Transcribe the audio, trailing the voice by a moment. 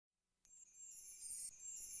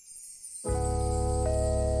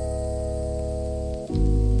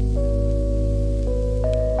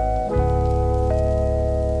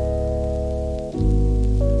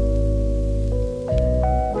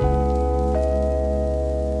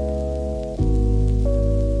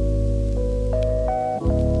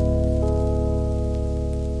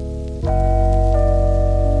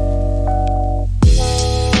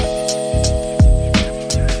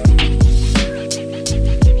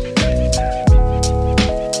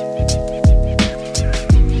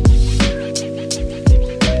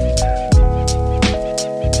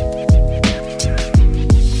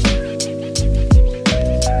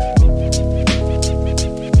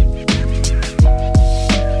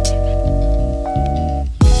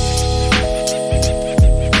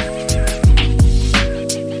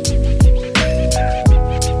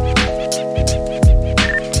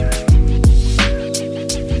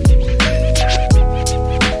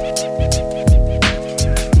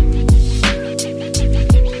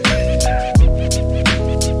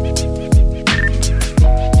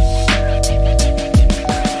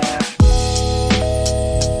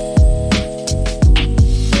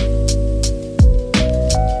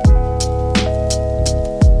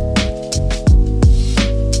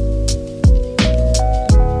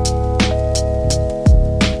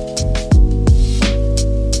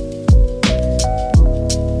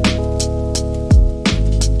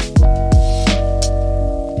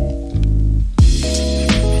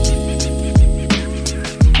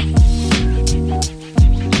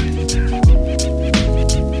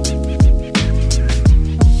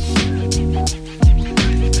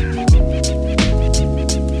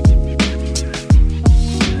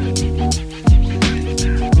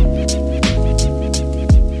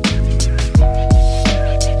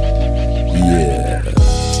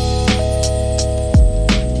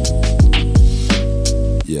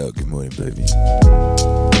Yo, good morning, baby.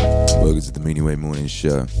 Welcome to the Meaningwave Morning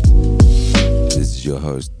Show. This is your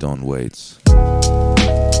host, Don Waits.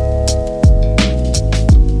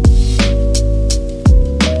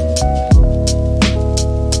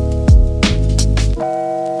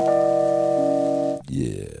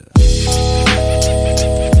 Yeah.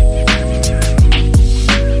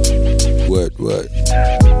 What?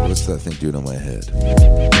 What's that thing doing on my head?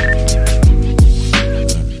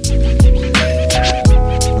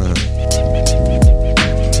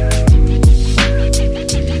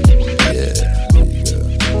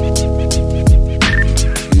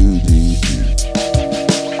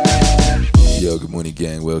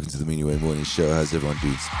 Gang, welcome to the Meaningwave Morning Show. How's everyone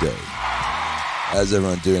doing today? How's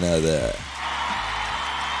everyone doing out there?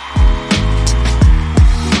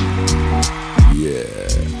 Yeah.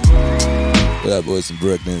 What up, boys and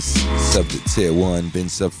Brookness? Subbed at Tier 1, been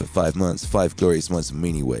subbed for 5 months, 5 glorious months of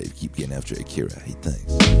Meaningwave. Keep getting after it, Akira. Hey,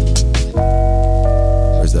 thanks.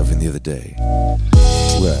 Where's that from the other day?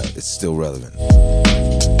 Well, it's still relevant.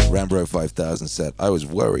 Rambro 5000 said, I was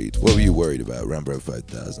worried. What were you worried about, Rambro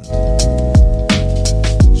 5000?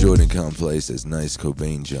 Jordan can't play says, nice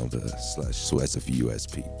Cobain jumper / sweater for US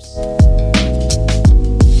peeps.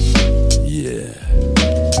 Yeah.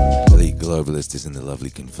 Elite Globalist is in the lovely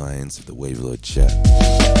confines of the Wavelord chat.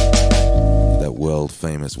 That world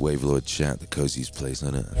famous Wavelord chat, the coziest place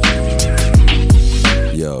on earth.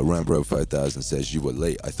 Yo, Rambro 5000 says, you were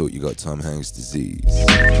late. I thought you got Tom Hanks' disease.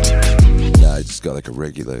 Nah, I just got like a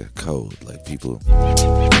regular cold, like people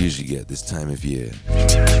usually get this time of year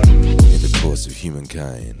in the course of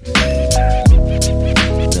humankind.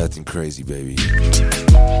 Nothing crazy, baby.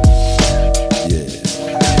 Yeah.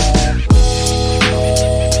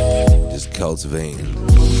 Just cultivating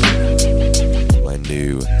my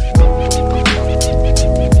new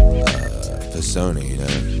persona, you know?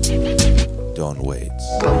 Don Waits.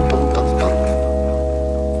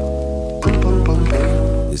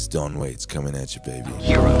 This Don Waits coming at you, baby.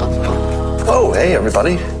 Oh, hey,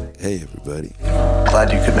 everybody. Hey, everybody.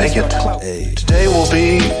 Glad you could make it. Hey. Today will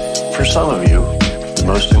be, for some of you, the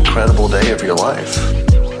most incredible day of your life.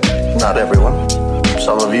 Not everyone.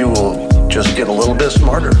 Some of you will just get a little bit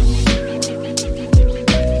smarter.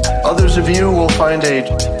 Others of you will find a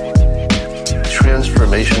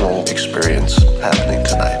transformational experience happening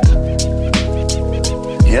tonight.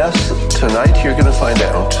 Yes, tonight you're going to find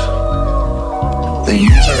out the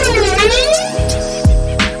user interface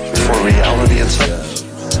for reality itself.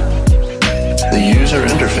 The user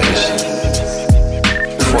interface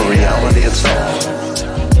for reality itself.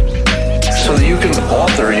 So that you can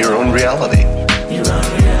author your own reality.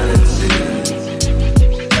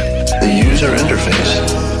 The user interface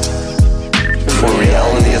for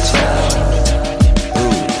reality itself.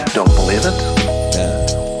 Don't believe it? Yeah.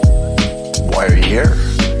 Why are you here?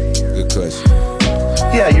 Good question.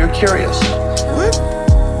 Yeah, you're curious. What?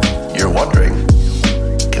 You're wondering,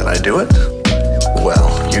 can I do it? Well,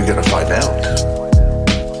 you're gonna find out.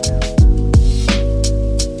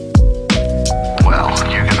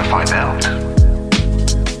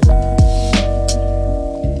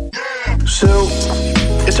 So,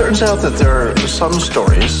 it turns out that there are some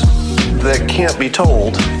stories that can't be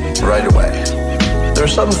told right away. There are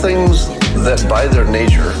some things that by their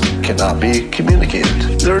nature cannot be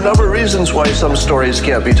communicated. There are a number of reasons why some stories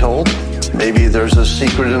can't be told. Maybe there's a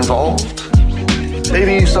secret involved.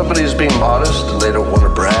 Maybe somebody's being modest and they don't want to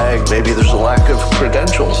brag. Maybe there's a lack of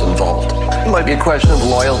credentials involved. It might be a question of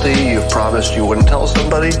loyalty. You've promised you wouldn't tell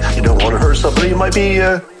somebody. You don't want to hurt somebody. It might be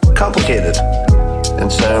complicated. And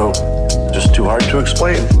so, just too hard to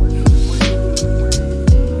explain.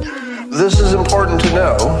 This is important to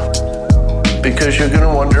know because you're going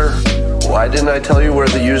to wonder, why didn't I tell you where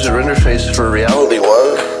the user interface for reality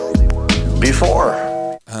was before?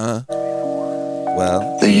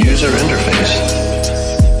 Well, the user interface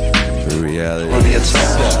for reality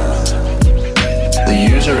itself. The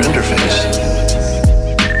user interface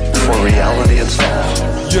for reality itself.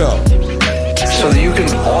 Yo. So that you can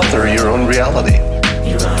author your own reality.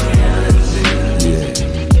 Yeah.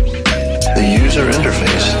 The user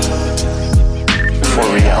interface for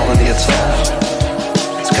reality itself.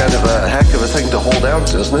 It's kind of a heck of a thing to hold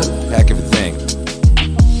out, isn't it? Heck of a thing.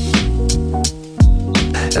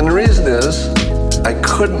 And the reason is, I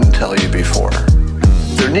couldn't tell you before.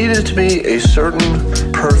 There needed to be a certain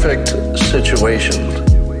perfect situation.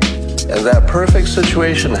 And that perfect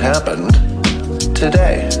situation happened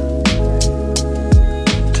today.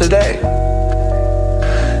 Today.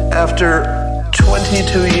 After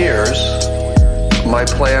 22 years, my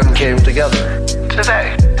plan came together.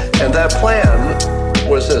 Today. And that plan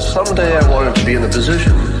was that someday I wanted to be in the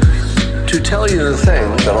position to tell you the thing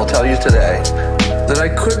that I'll tell you today that I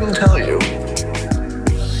couldn't tell you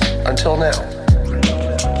until now.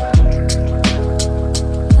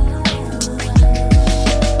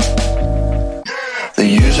 The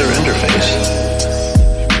user interface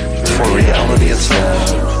for reality itself.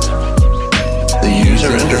 The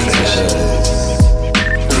user interface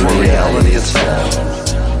for reality itself.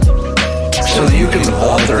 So that you can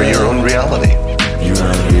author your own reality. Your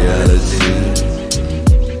own reality.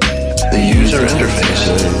 The user interface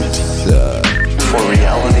for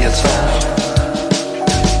reality itself.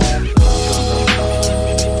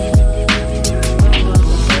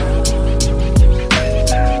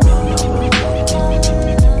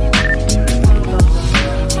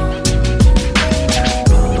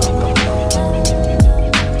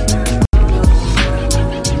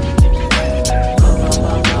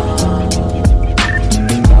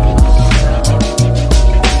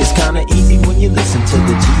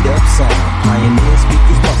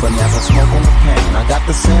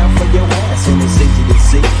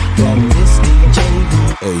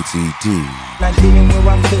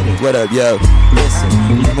 What up, yo? Listen.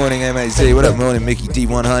 Good morning, MAC. What up, morning, Mickey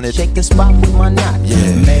D100. Shake the spot with my knot.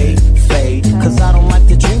 Yeah. May fade, cause I don't like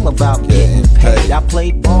to dream about getting paid. I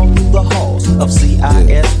played ball through the halls of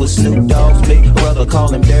CIS with Snoop Dogg's big brother,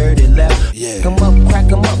 call him Dirty Left. Yeah. Come up, crack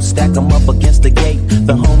 'em up, stack 'em up against the gate.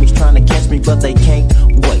 The homies trying to catch me, but they can't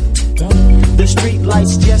wait. The street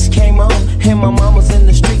lights just came on, and my mama's in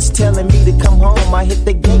the streets telling me to come home. I hit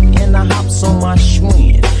the gate and I hops on my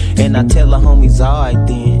Schwinn, and I tell the homies, alright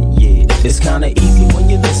then, yeah. It's kinda easy when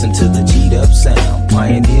you listen to the G'd up sound.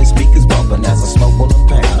 Pioneer speakers bumping as I smoke on a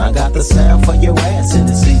pound. I got the sound for your ass, and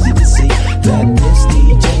it's easy to see that this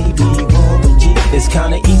DJ be rolling G. It's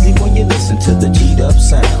kinda easy when you listen to the G'd up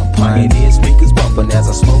sound. Pioneer speakers bumping as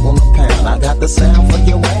I smoke on a pound. I got the sound for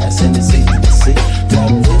your ass, and it's easy to see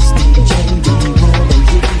that this DJ be rolling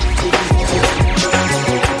G.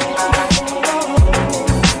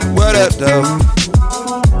 What up, though?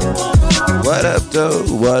 What up, though?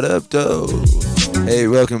 What up, though? Hey,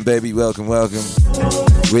 welcome, baby. Welcome, welcome.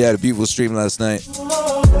 We had a beautiful stream last night.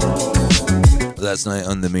 Last night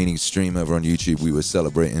on the Meaning stream over on YouTube, we were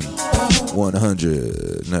celebrating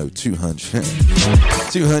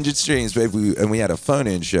 200 streams, baby. And we had a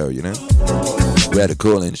phone-in show, you know? We had a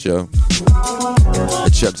call-in show. I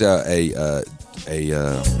chucked out a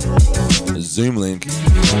Zoom link,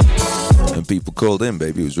 and people called in,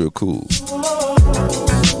 baby. It was real cool.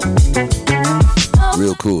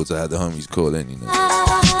 Real cool to have the homies call in, you know.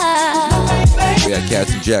 We had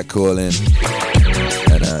Captain Jack call in,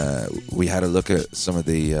 and we had a look at some of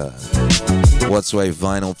the What's Way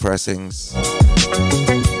vinyl pressings. A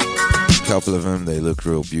couple of them, they look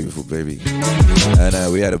real beautiful, baby. And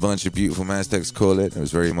we had a bunch of beautiful Maztecs call it. It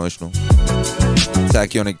was very emotional.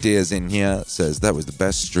 Tachyonic Diaz in here says that was the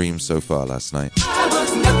best stream so far last night.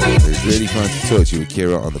 It was really fun to talk to you with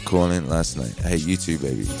Kira on the call-in last night. Hey, you too,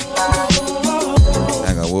 baby.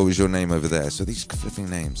 Hang on, what was your name over there? So these flipping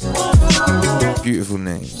names. Beautiful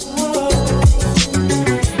names.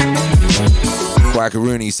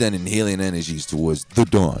 Quackaroony sending healing energies towards the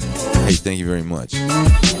dawn. Hey, thank you very much.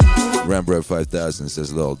 Rambro 5000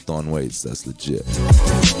 says, lol, Don Waits, that's legit.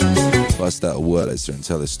 Bust out a Wurlitzer and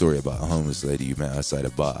tell a story about a homeless lady you met outside a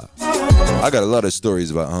bar. I got a lot of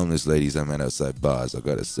stories about homeless ladies I met outside bars, I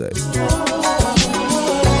gotta say.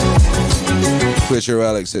 Twitcher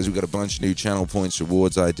Alex says we got a bunch of new channel points,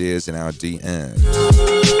 rewards, ideas in our DM.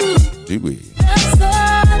 Do we?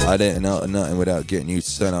 I didn't know nothing without getting you to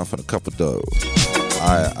sign off on a couple dough.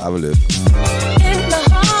 I will look.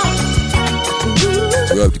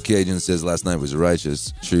 Rob the Cajun says last night was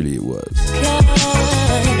righteous. Truly it was.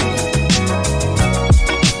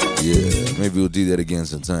 Yeah, maybe we'll do that again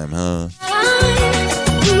sometime, huh?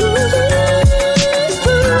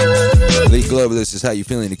 Elite Globalist is how you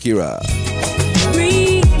feeling, Akira?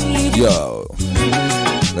 Yo,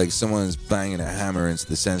 like someone's banging a hammer into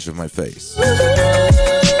the center of my face.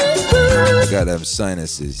 I got them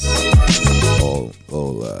sinuses all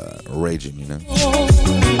raging, you know.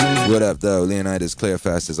 What up, though? Leonidas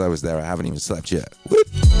Clearfast says I was there. I haven't even slept yet. What?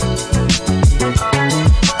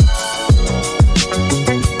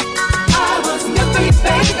 I was nothing,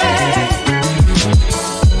 baby.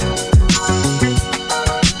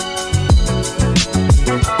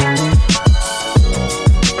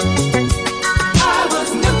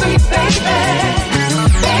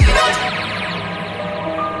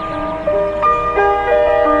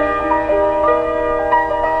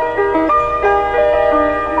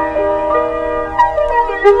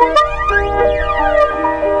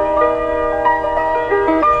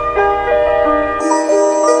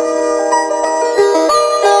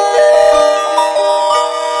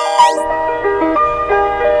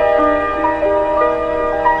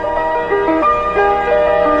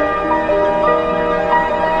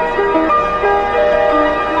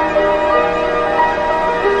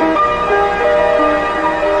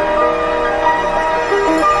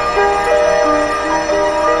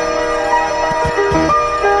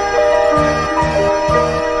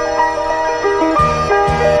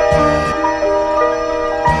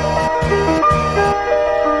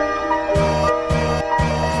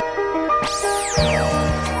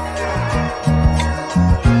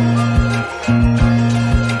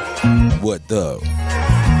 though.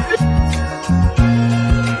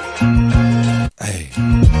 Hey.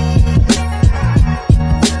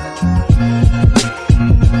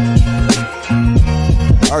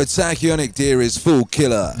 Our tachyonic deer is Fool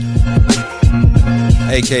Killer,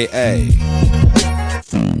 aka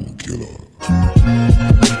Fool Killer.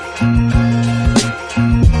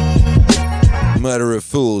 Murder of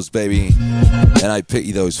fools, baby. And I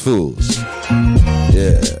pity those fools.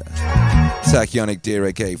 Yeah. Tachyonic deer,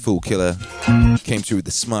 aka Fool Killer, came through with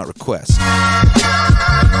the smart request.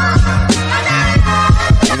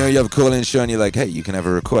 You know, you have a call-in show and you're like, hey, you can have a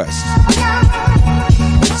request.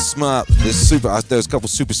 Smart, there's a couple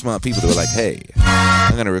super smart people that were like, hey,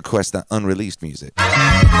 I'm gonna request that unreleased music.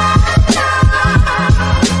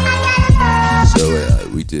 So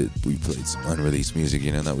we played some unreleased music,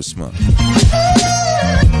 you know, and that was smart.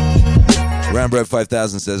 Rambro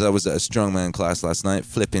 5000 says, I was at a strongman class last night,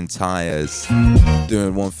 flipping tires,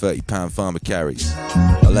 doing 130-pound farmer carries.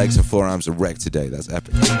 My legs and forearms are wrecked today. That's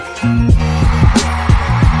epic.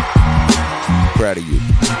 Proud of you.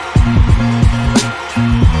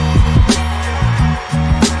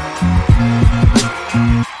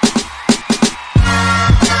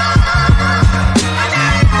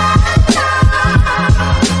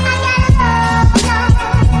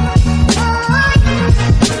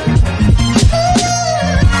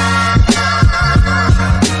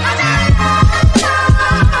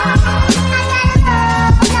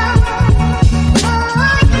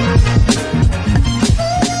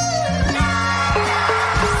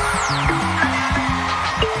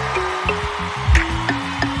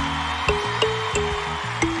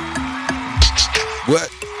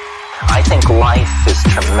 I think life is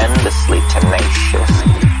tremendously tenacious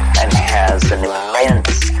and has an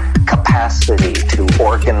immense capacity to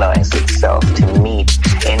organize itself to meet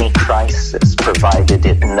any crisis, provided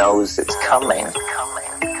it knows it's coming.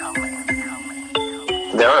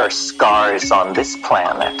 There are scars on this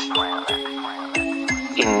planet,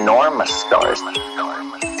 enormous scars.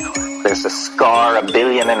 There's a scar 1.5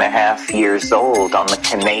 billion years old on the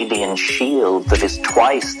Canadian shield that is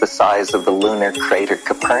twice the size of the lunar crater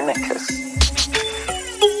Copernicus.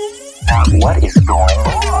 What is going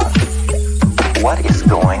on? What is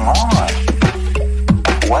going on?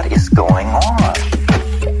 What is going on?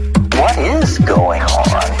 What is going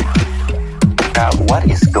on? What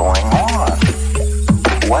is going on?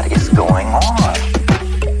 What is going on?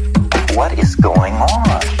 What is going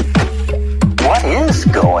on? What is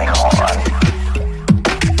going on?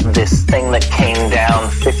 This thing that came down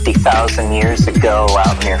 50,000 years ago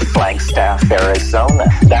out near Flagstaff, Arizona,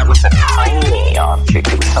 that was a tiny object.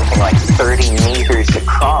 It was something like 30 meters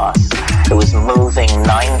across. It was moving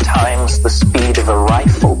 9 times the speed of a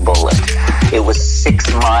rifle bullet. It was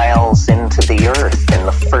 6 miles into the earth in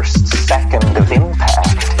the first second of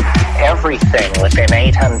impact. Everything within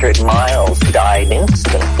 800 miles died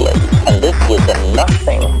instantly. And this was a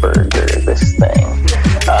nothing burger, this thing.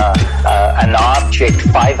 An object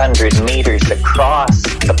 500 meters across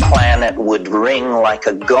the planet would ring like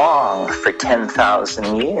a gong for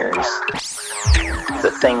 10,000 years.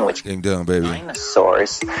 The thing which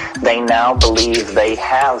dinosaurs, they now believe they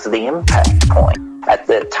have the impact point. At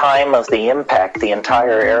the time of the impact, the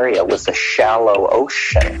entire area was a shallow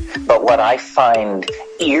ocean. But what I find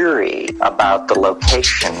eerie about the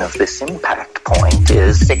location of this impact point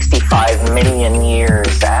is 65 million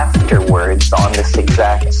years afterwards, on this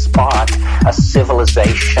exact spot, a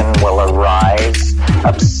civilization will arise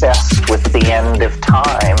obsessed with the end of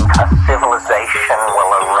time. A civilization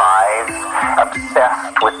will arise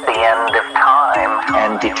obsessed with the end of time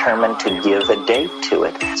and determined to give a date to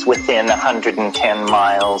it. It's within 110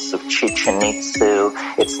 miles of Chichen Itza.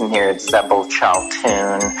 It's near Zebel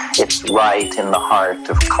Chaltun. It's right in the heart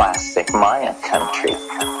of classic Maya country.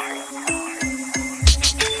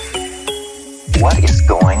 What is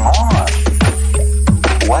going on?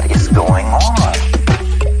 What is going on?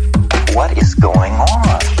 What is going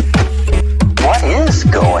on? What is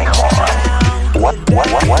going on? What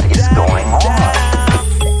is going on?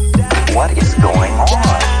 What is going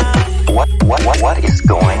on? What is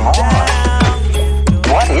going on?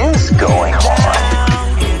 What is going on?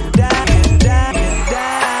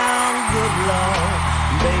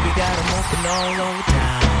 Baby got 'em open all over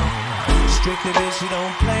town. Strictly bitch, you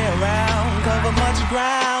don't play around. Cover much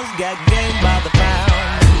ground, got game by the pound.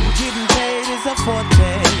 Getting paid is a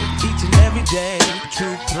forte, each and every day.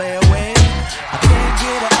 True play away. I can't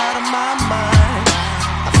get her out of my mind.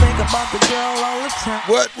 I think about the girl all the time.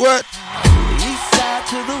 What? The east side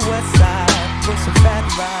to the west side, pushing fat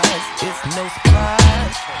rides, it's no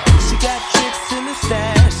surprise. She got tricks in the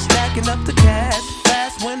stash, stacking up the cash,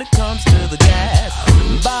 fast when it comes to the gas.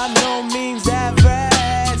 By no means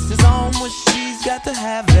average. It's on when she's got to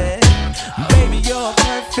have it. Baby, you're a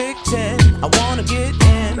perfect 10. I wanna get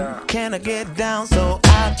in. Can I get down so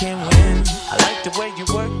I can win? I like the way you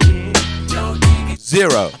work it. No diggity.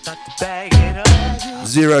 Zero. I got to bag it up.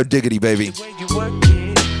 Zero diggity, baby. The way you work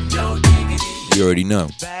it. No diggity. You already know.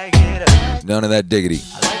 Bag it up. None of that diggity.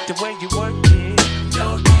 I like the way you work it.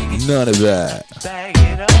 No diggity. None of that. Bag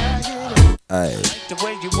it up. Aye. Like the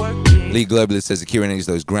way you work it. Lee Globalist says Akira needs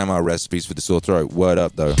those grandma recipes for the sore throat. Word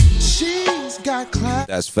up, though. She's got class.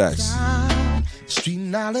 That's facts. Street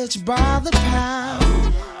knowledge by the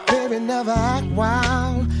pound. Baby never act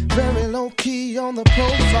wild. Very low key on the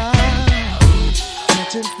profile.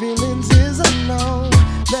 Catching feelings is a no.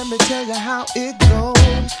 Let me tell you how it goes.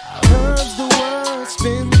 Curves the word,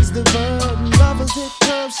 spins the verb. Lovers hit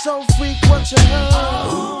curves so freak what you heard.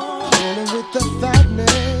 Rolling with the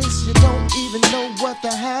fatness. You don't even know what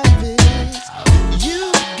the half is.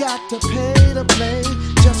 You got to pay to play.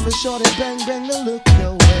 Just for shorty bang bang to look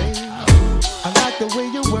your way. I like the way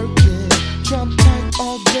you work it. Trump tight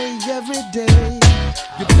all day, every day.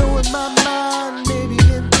 You're blowing my mind, maybe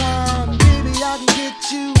in time. Baby, I can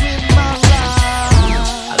get you in my life.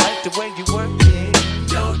 I like the way you work it.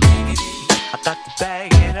 No diggity. I got to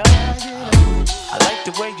bag it up. I like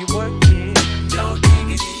the way you work it. No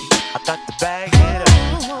diggity. I got to bag it up.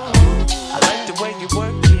 I like the way you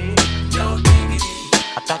work it. No diggity.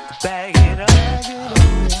 I got to bag it up.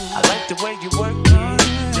 I like the way you work it.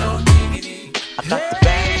 No diggity. I got to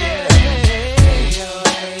bag it up. Hey yo,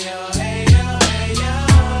 hey yo, hey yo, hey yo.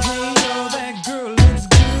 Hey yo, that girl looks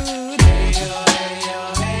good. Hey yo, hey yo,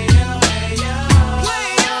 hey yo, hey yo.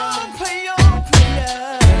 Play on, play on, play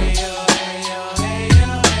on. Hey yo, hey yo, hey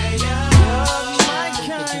yo, hey yo. You're my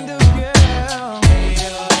kind of girl. Hey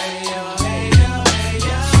yo, hey yo, hey yo,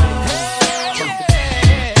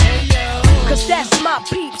 hey yo. Cause that's my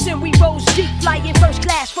peeps and we rose deep, flying first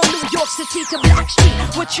class from New York City to Black Street.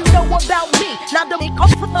 What you know about me? Now the make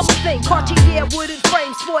off of the thing. Cartier wooden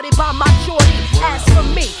frame sported by my shorty. As for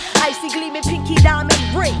me, icy gleaming pinky diamond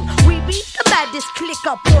ring. We beat the maddest click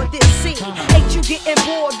up on this scene. Ain't you getting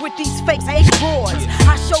bored with these fakes? Ain't broads.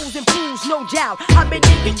 Our shows and proves, no doubt. I'm an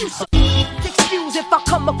nigga you so excuse if I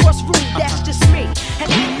come across rude, that's just me.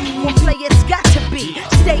 And one play it's got to be.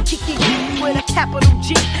 Stay kicking with a capital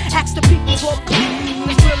G. Ask the people who are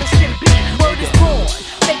as real as can be. Word is born.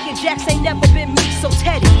 Faking jacks ain't never been me, so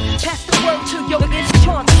Teddy. Pass the word to your against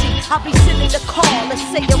Chauncey. I'll be sitting in the car, let's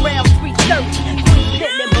say around 3:30. Queen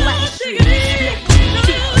Pen and Black Street.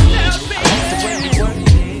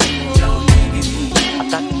 I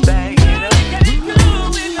got to bag it up.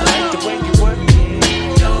 I like the way you work it.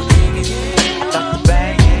 I got to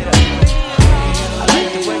bag it up. I like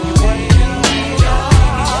the way you work it.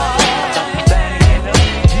 I got to bag it up.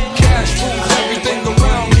 Cash rules everything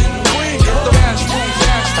around me. Queen, get the cash rules,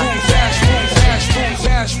 cash rules, cash rules, cash rules,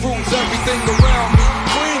 cash rules everything around me.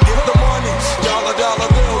 Queen, get the money, dollar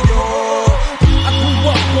bill, yo. I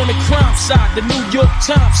grew up on the crime side, the New York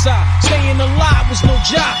Times side. Staying alive was no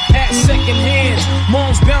job, had second hands.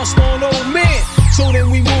 Moms bounced on old men. So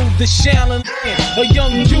then we moved to Shaolin, a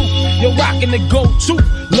young youth. You're rocking the go-to,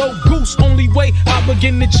 low goose. Only way I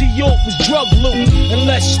begin to G-York was drug loot. And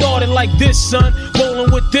let's start it like this, son.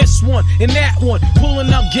 Rolling with this one and that one,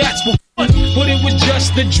 pulling out gats for fun. But it was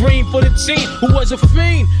just a dream for the teen who was a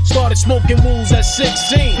fiend. Started smoking moons at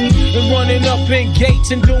 16 and running up in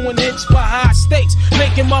gates and doing hits for high stakes.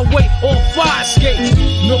 Making my way on fire skates.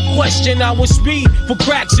 No question I was speed for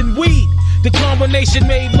cracks and weed. The combination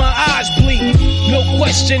made my eyes bleed. No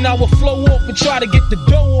question I would flow off and try to get the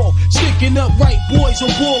dough off. Sticking up right boys on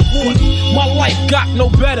board. My life got no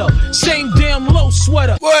better. Same damn low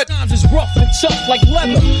sweater. What? Times is rough and tough like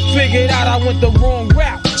leather. Figured out I went the wrong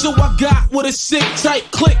route. So I got with a sick tight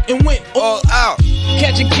click and went all out.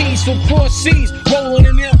 Catching keys from cross seas. Rolling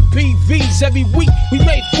in MPVs. Every week we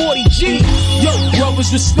made 40 G's. Yo,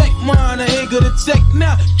 brothers respect mine. I ain't gonna take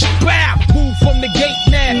now. Bow. Move from the gate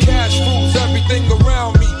now. Cash rules everything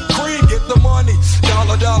around me. Queen, get the money,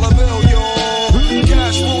 dollar bill, yo.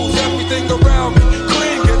 Cash rules everything around me.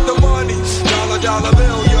 Queen, get the money, dollar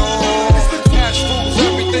bill, yo. Cash rules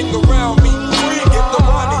everything around me. Queen, get the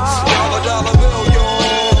money, dollar bill, yo.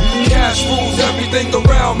 Cash rules everything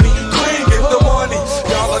around me. Queen, get the money,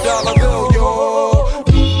 dollar bill, yo.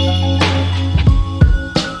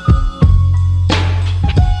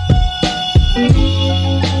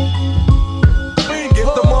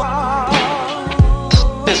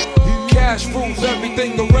 Cash rules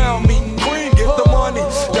everything around me. Queen, get the money,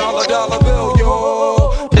 dollar bill,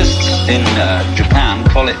 yo. In Japan,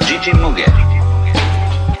 call it Jiji Muge.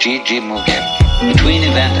 Jiji Muge. Between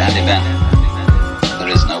event and event, there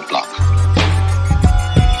is no block.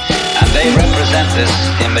 And they represent this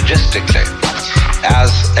imagistically as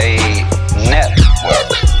a network.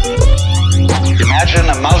 Imagine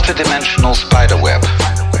a multidimensional spider web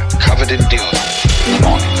covered in dew in the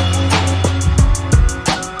morning.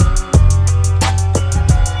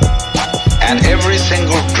 And every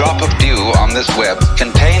single drop of dew on this web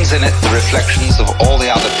contains in it the reflections of all the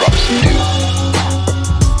other drops of dew.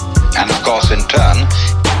 And of course, in turn,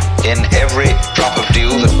 in every drop of dew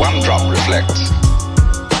that one drop reflects,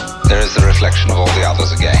 there is the reflection of all the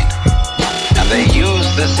others again. And they use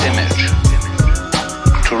this image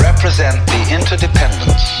to represent the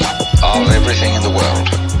interdependence of everything in the world.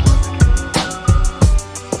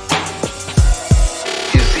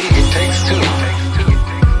 You see, it takes two.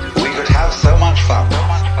 We could have so much fun,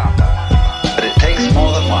 but it takes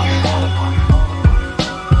more than one.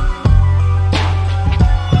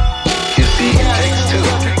 You see, it takes two.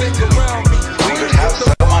 We could have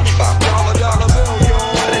so much fun,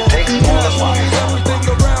 but it takes more than one.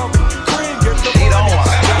 She don't want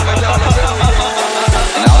it.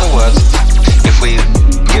 In other words, if we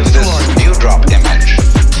give this dewdrop image,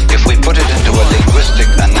 if we put it into a linguistic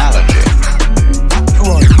analogy,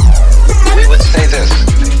 we would say this: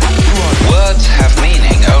 words have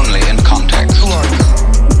meaning only in context.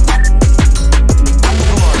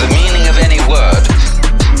 The meaning of any word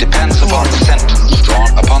depends upon the sentence or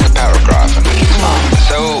upon the paragraph in which it's found.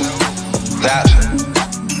 So that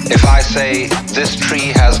if I say this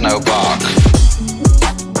tree has no bark,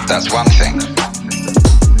 that's one thing.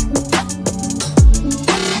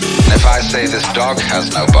 And if I say this dog has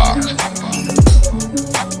no bark,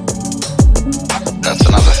 that's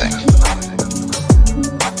another thing.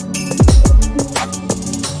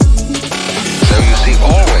 So you see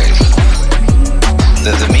always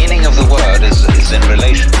that the meaning of the word is in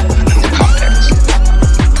relation to the context.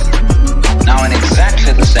 Now in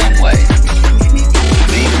exactly the same way,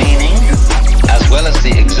 the meaning as well as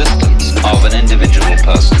the existence of an individual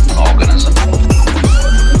person, an organism,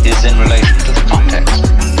 is in relation to the context.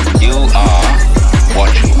 You are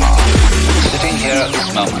what you are. Sitting here at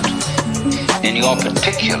this moment, in your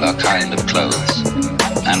particular kind of clothes,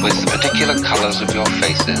 and with the particular colors of your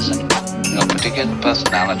faces, and your particular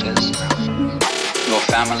personalities, your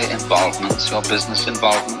family involvements, your business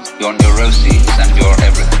involvements, your neuroses, and your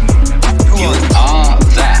everything. You are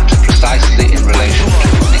that precisely in relation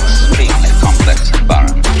to an extremely complex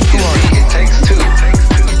environment. You see, it takes two.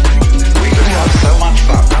 We could have so much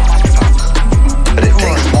fun, but it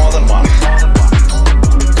takes more than one.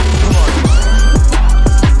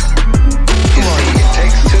 You see, it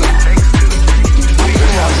takes two. We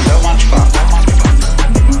could have so much fun,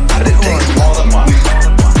 but it takes more than one.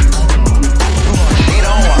 She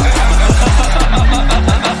don't want it.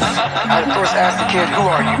 I first asked the kid, who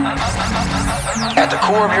are you? At the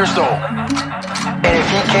core of your soul. And if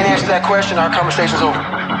he can't answer that question, our conversation's over.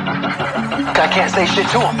 I can't say shit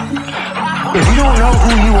to him. If you don't know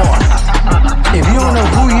who you are, if you don't know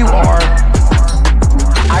who you are,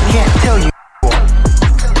 I can't tell you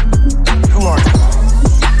who are you.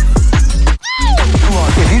 Who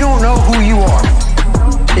are you? If you don't know who you are,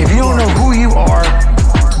 if you don't know who you are,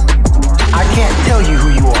 I can't tell you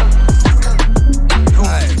who you are.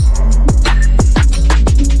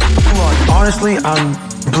 Honestly, I'm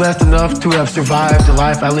blessed enough to have survived the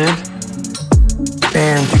life I lived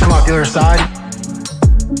and to come out the other side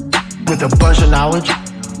with a bunch of knowledge.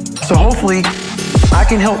 So hopefully I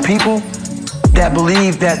can help people that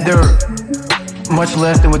believe that they're much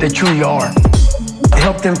less than what they truly are.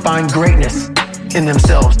 Help them find greatness in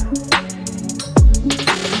themselves.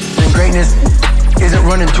 And greatness isn't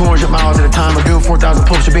running 200 miles at a time or doing 4,000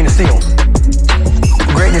 pull-ups or being a SEAL.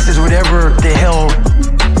 Greatness is whatever the hell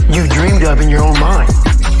you dreamed of in your own mind.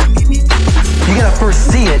 You gotta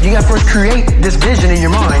first see it. You gotta first create this vision in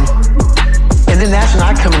your mind. And then that's when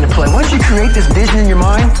I come into play. Once you create this vision in your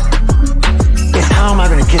mind, it's how am I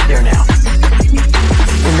gonna get there now?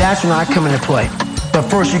 And that's when I come into play. But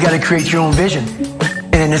first you gotta create your own vision.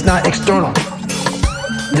 And it's not external.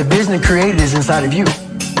 The vision created is inside of you.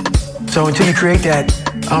 So until you create that,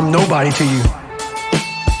 I'm nobody to you.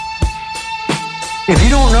 If you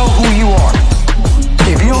don't know who you are,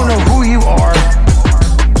 if you don't know who you are,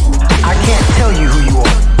 I can't tell you who you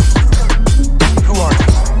are. Who are you?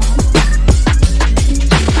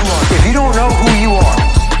 Who are you? If you don't know who you are,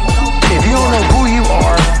 if you don't know who you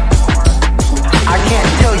are, I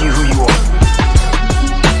can't tell you who you are.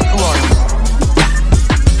 Who are you?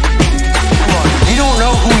 Who are you? If you don't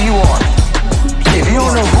know who you are, if you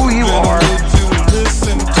don't know who you are,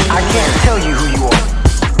 I can't tell you who you are.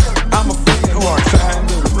 Who are you?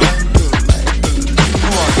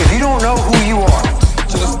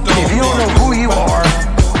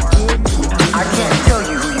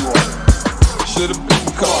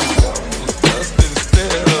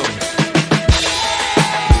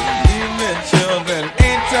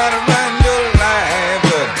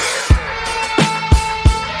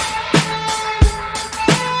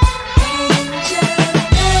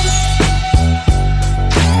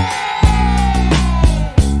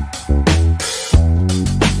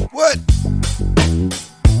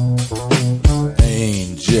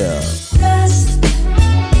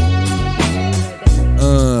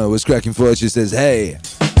 Cracking Fortune says, hey,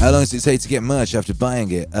 how long does it take to get merch after buying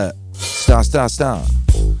it? Star. I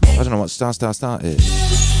don't know what star is.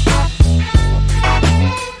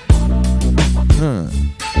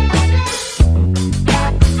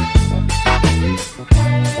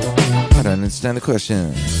 I don't understand the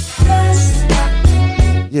question.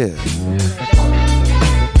 Yeah.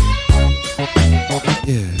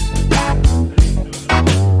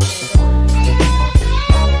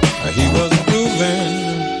 He was grooving,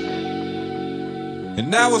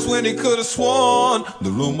 and that was when he could have sworn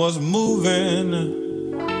the room was moving.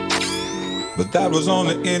 But that was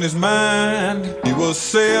only in his mind. He was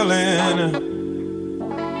sailing.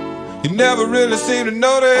 He never really seemed to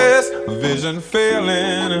notice a vision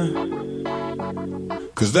failing,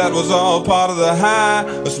 'cause that was all part of the high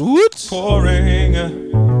that's pouring.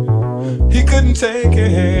 He couldn't take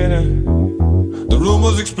it. The room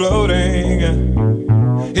was exploding.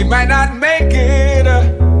 He might not make it.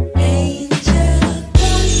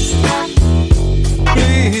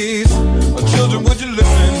 Please, children, would you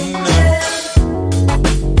listen?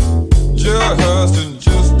 Just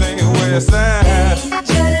ain't where it's at.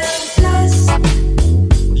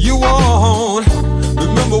 You won't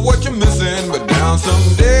remember what you're missing, but down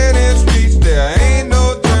some dead end streets there ain't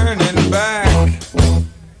no turning back.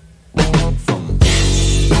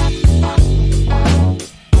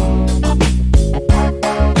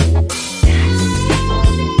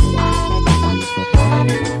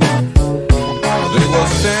 They were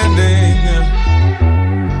standing,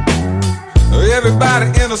 everybody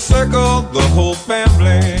in a circle, the whole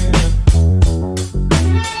family,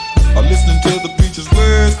 listening to the preacher's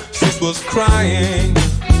words. Sis was crying.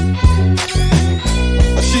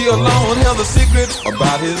 She alone held a secret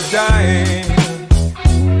about his dying.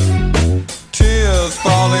 Tears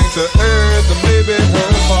falling to earth, and maybe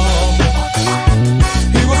her fault.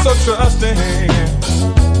 He was so trusting,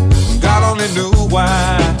 God only knew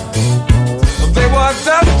why. They were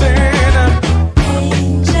dusting.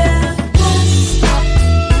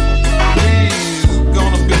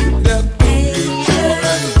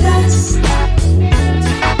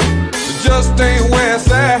 Just ain't where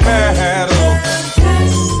it's at.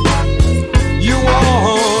 You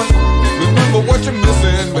won't remember what you're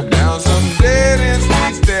missing, but down some dead end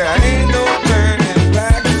streets there ain't no turning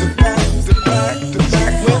back to back.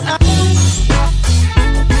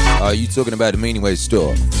 Are you talking about the Meaningwave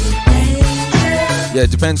store? Yeah,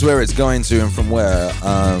 it depends where it's going to and from where.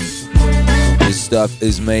 This stuff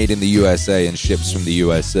is made in the USA and ships from the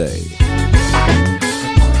USA.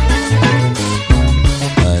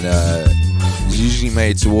 And it's usually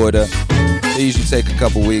made to order. They usually take a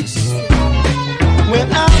couple weeks. When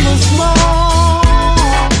I was small.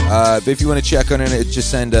 But if you want to check on it, just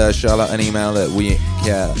send Charlotte an email at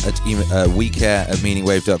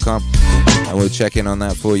wecare@meaningwave.com, and we'll check in on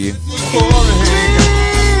that for you.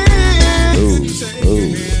 Ooh.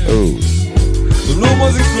 The room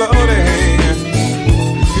was exploding.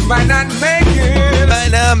 You might not make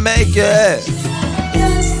it.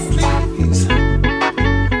 Please.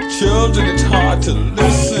 Children, it's hard to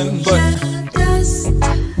listen, but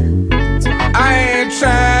I ain't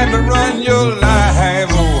trying to run your life.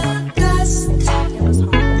 Oh.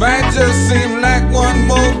 Might just seem like one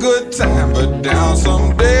more good time, but down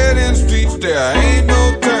some dead end streets there ain't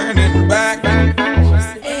no turning back.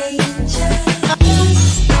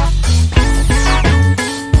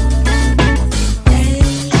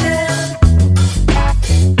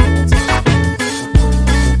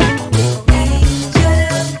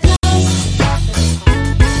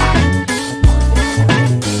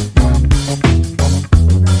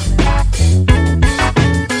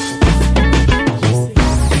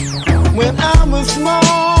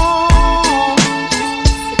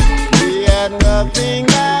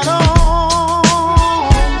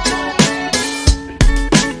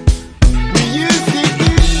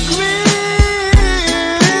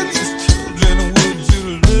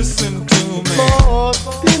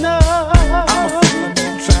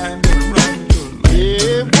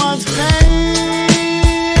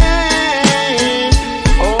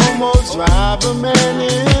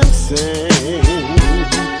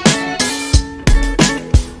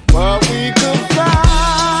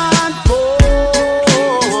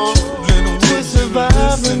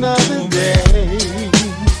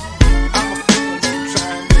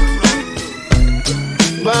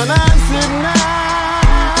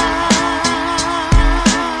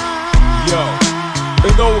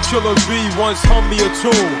 Killer B once hummed me a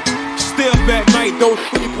tune. Stay up at night, don't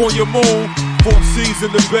sleep on your moon. 4 C's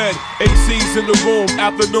in the bed, 8 C's in the room.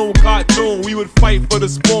 Afternoon cartoon, we would fight for the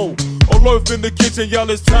spoon. A loaf in the kitchen, yell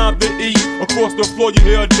it's time to eat. Across the floor you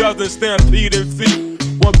hear a dozen stampeding feet.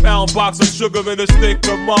 1 pound box of sugar and a stick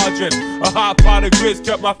of margarine. A hot pot of grits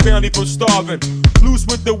kept my family from starving. Loose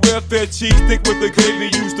with the welfare cheese, thick with the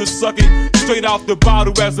gravy. Used to suck it straight out the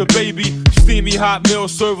bottle as a baby. Steamy hot meal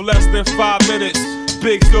served less than 5 minutes.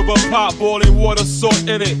 Big silver pot, boiling water, salt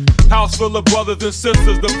in it. House full of brothers and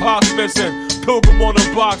sisters, the pot's missing. Pilgrim on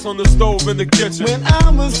a box on the stove in the kitchen. When I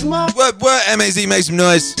was small. What? MAZ, make some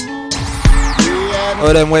noise.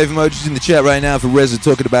 All them wave emojis in the chat right now for Reza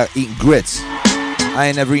talking about eating grits. I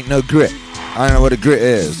ain't never eaten no grit. I don't know what a grit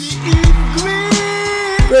is.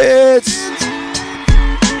 Grits.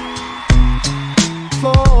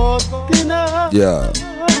 Yeah.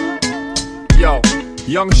 Yo,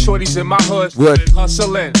 young shorties in my hood, what?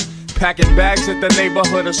 Hustling, packing bags at the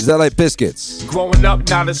neighborhood. Is that like biscuits? Growing up,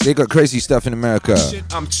 not as they got crazy stuff in America.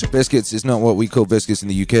 Biscuits is not what we call biscuits in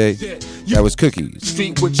the UK. That was cookies.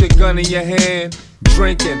 Street with your gun in your hand,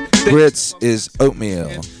 drinking. Grits is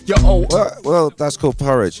oatmeal. Well, that's called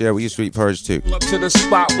porridge. Yeah, we used to eat porridge too. Up to the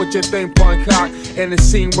spot with your thing pun cock and the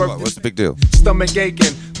scene work. What's the big deal? Stomach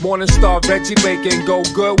aching, morning star veggie bacon, go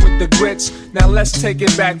good with the grits. Now let's take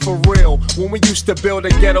it back for real. When we used to build a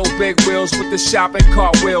ghetto big wheels with the shopping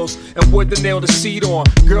cart wheels and wood to nail the seat on.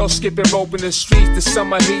 Girls skipping rope in the streets, the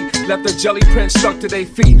summer heat left the jelly print stuck to their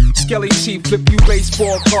feet. Skelly cheap, flip you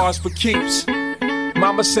baseball cards for keeps.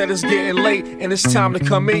 Mama said it's getting late and it's time to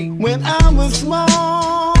come eat. When I was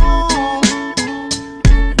small,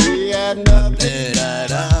 we had nothing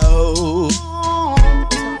at all.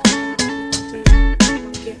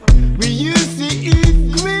 We used to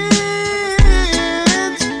eat grits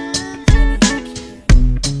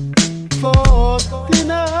for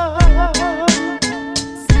dinner.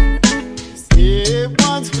 It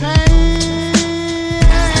was pain,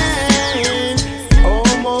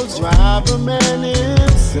 almost drive a man insane.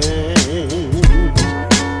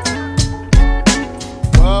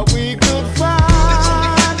 What we could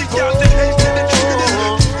find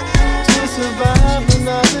to survive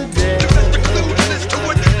another day.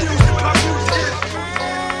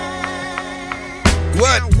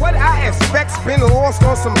 What I expect, spend lost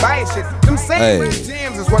on some bias shit. Them same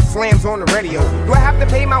jams is what slams on the radio. Do I have to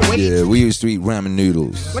pay my way? Yeah, we used to eat ramen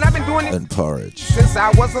noodles when I've been doing it and porridge since I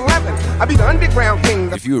was 11. I be the underground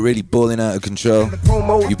king. If you were really boiling out of control,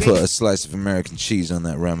 you put a slice of American cheese on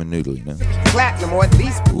that ramen noodle, you know. Platinum or at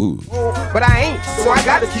least. Ooh. But I ain't, so I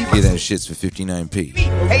gotta keep get them shits for 59p.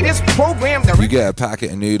 Hey, this program you get a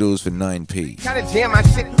packet of noodles for 9p. Gotta jam my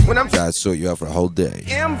shit when I'm gotta sort you out for a whole day.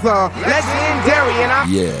 I'm the legendary and I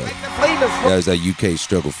that was that UK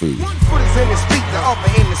struggle food. 1 foot is in the street, the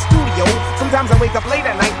other in the studio. Sometimes I wake up late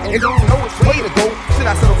at night and don't know which way to go. Should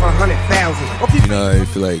I settle for 100,000? You know,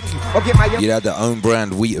 if like you'd have the own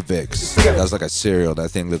brand Weetabix. That's like a cereal. That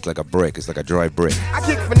thing looked like a brick. It's like a dry brick.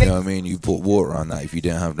 You know what I mean? You put water on that if you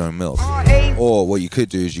didn't have no milk. Or what you could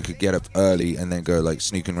do is you could get up early and then go like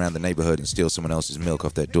sneaking around the neighborhood and steal someone else's milk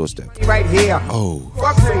off their doorstep. Right here. Oh,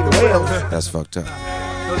 that's fucked up.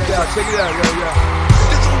 Check it out, yo.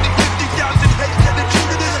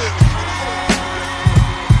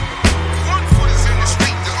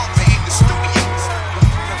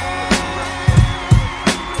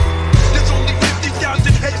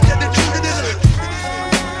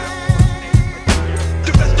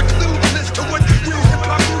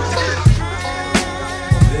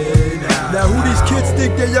 Now who these kids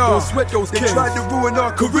think they are? Don't sweat those kids. They tried to ruin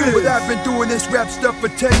our careers, but I've been doing this rap stuff for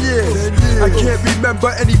 10 years. I can't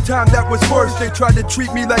remember any time that was worse. They tried to treat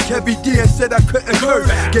me like Heavy D and said I couldn't curse.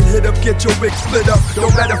 Get hit up, get your wig split up. No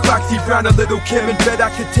matter Foxy Brown or Little Kim in bed,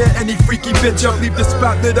 I could tear any freaky bitch up, leave the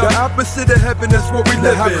spot lit up. The opposite of heaven, that's what we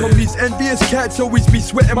live in. How come these envious cats always be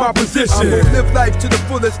sweating my position? I'm gonna live life to the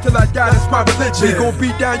fullest till I die, that's my religion. We gon'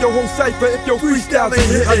 beat down your whole cypher if your freestyle ain't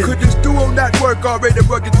hitting. I could just do all that work, already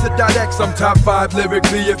rugged to .x. I'm top 5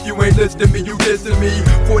 lyrically, if you ain't listening me, you dissing me.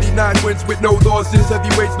 49 wins with no losses,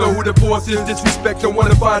 heavyweights know who the boss is. Disrespect, don't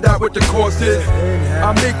wanna find out what the course is.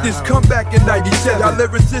 I make this comeback in 97. Y'all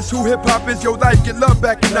lyricists who hip-hop is your life, get love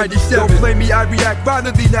back in 97. Don't blame me, I react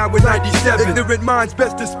violently now in 97. Ignorant minds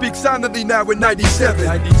best to speak silently now in 97.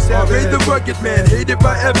 Already the rugged man, hated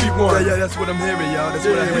by everyone. Yeah, that's what I'm hearing, y'all. That's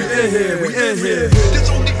what I hear. We in here. There's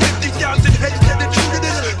only 50,000 heads that the truth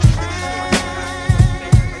is.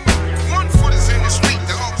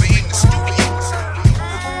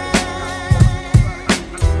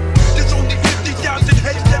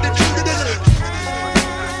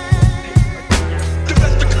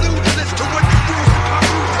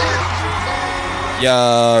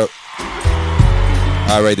 Yo,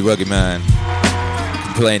 alright, the rugged man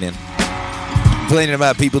complaining. Complaining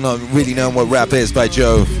about people not really knowing what rap is by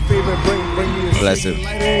Joe. Bless him.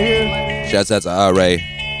 Shouts out to RA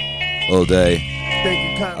all day.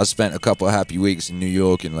 I spent a couple of happy weeks in New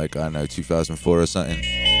York in like, I don't know, 2004 or something.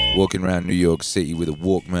 Walking around New York City with a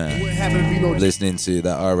Walkman, listening to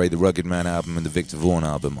that RA the Rugged Man album and the Victor Vaughn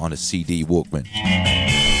album on a CD Walkman.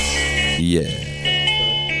 Yeah.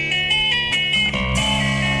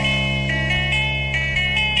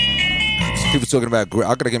 People talking about grit.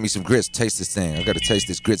 I gotta get me some grits. Taste this thing. I gotta taste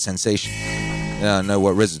this grit sensation. Yeah, I know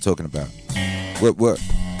what Riz is talking about. What?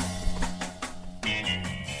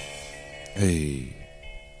 Hey.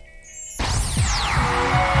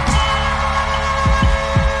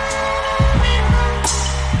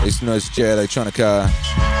 It's nice J Electronica.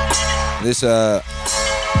 This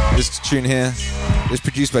tune here is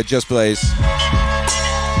produced by Just Blaze.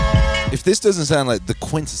 If this doesn't sound like the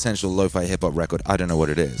quintessential lo-fi hip-hop record, I don't know what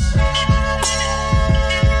it is.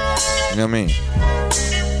 You know what I mean?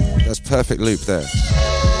 That's perfect loop there.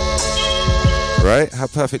 Right? How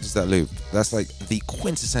perfect is that loop? That's like the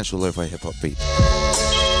quintessential lo-fi hip-hop beat.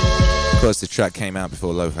 Of course, the track came out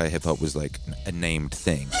before lo-fi hip-hop was like a named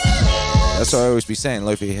thing. That's what I always be saying.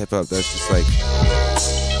 Lo-fi hip-hop, that's just like,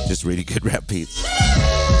 just really good rap beats.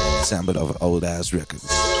 Sampled off old-ass records.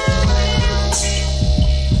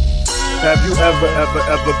 Have you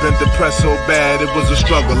ever been depressed so bad it was a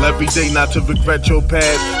struggle every day not to regret your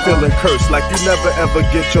past? Feeling cursed like you never ever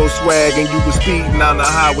get your swag and you was speeding down the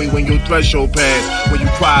highway when your threshold passed. When you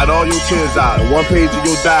cried all your tears out and one page of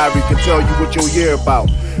your diary can tell you what your year about.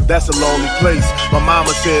 That's a lonely place. My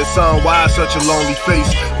mama said, son, why such a lonely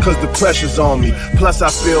face? Cause the pressure's on me. Plus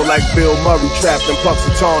I feel like Bill Murray trapped in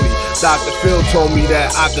Punxsutawney. Dr. Phil told me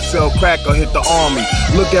that I could sell crack or hit the army.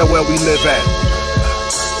 Look at where we live at.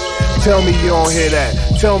 Tell me you don't hear that.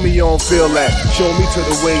 Tell me you don't feel that. Show me to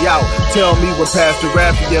the way out. Tell me when Pastor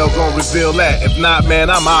Raphael gon' reveal that. If not, man,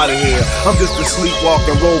 I'm out of here. I'm just a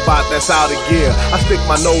sleepwalking robot that's out of gear. I stick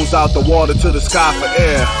my nose out the water to the sky for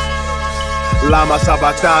air. Lama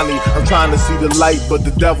Sabatani, I'm trying to see the light, but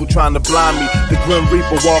the devil trying to blind me. The Grim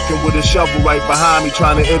Reaper walking with a shovel right behind me,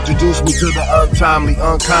 trying to introduce me to the untimely,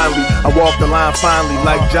 unkindly. I walk the line finally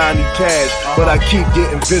like Johnny Cash, but I keep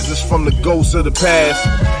getting visits from the ghosts of the past.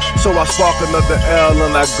 So I spark another L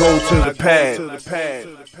and I go to the pad.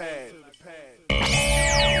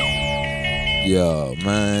 Yo,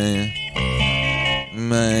 man.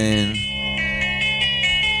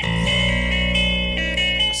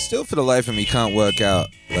 Still for the life of me can't work out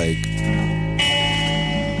like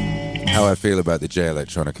how I feel about the J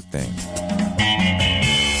Electronica thing.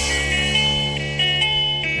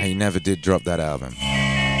 He never did drop that album.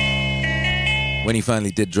 When he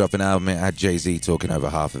finally did drop an album, it had Jay-Z talking over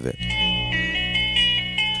half of it.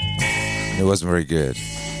 It wasn't very good.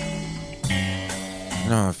 You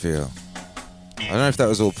know how I feel. I don't know if that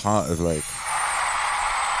was all part of like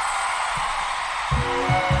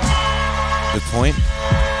the point.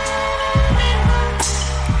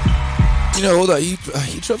 You know, hold on, he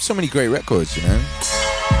dropped so many great records, you know?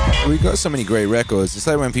 We got so many great records. It's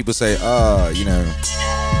like when people say,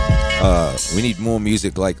 we need more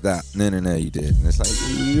music like that. No, you did. And it's like,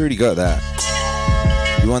 you already got that.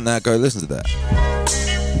 You want that, go listen to that.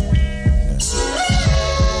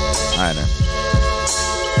 Yeah. I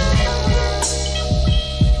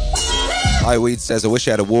know. Weed says, I wish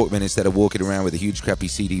I had a Walkman instead of walking around with a huge crappy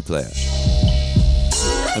CD player.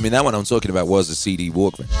 I mean, that one I'm talking about was a CD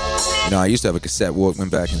Walkman. You know, I used to have a cassette Walkman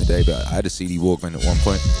back in the day, but I had a CD Walkman at one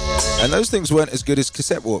point. And those things weren't as good as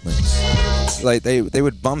cassette Walkmans. Like, they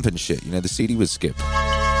would bump and shit. You know, the CD would skip.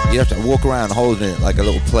 You have to walk around holding it like a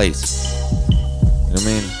little place. You know what I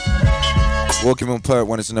mean? Walking on Poet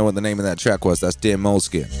wanted to know what the name of that track was. That's Dear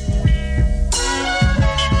Moleskin.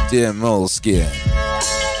 Dear Moleskin.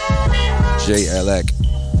 J. Elec.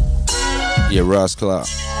 Yeah, Ross Clark.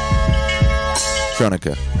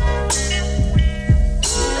 Tronica.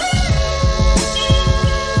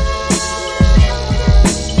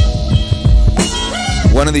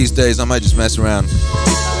 One of these days I might just mess around,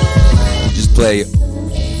 just play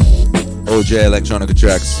old J Electronica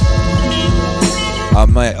tracks. I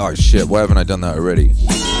might, oh shit, why haven't I done that already?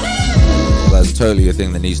 Well, that's totally a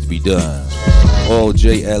thing that needs to be done. All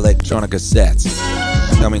J Electronica sets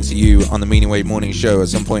coming to you on the Meaningwave morning show at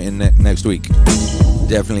some point in next week.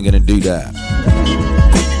 Definitely gonna do that.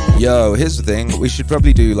 Yo, here's the thing, we should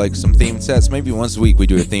probably do like some themed sets. Maybe once a week we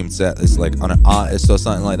do a themed set that's like on an artist or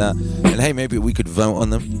something like that. And hey, maybe we could vote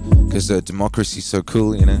on them, because democracy's so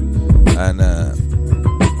cool, you know. And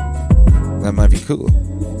that might be cool.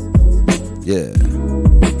 Yeah.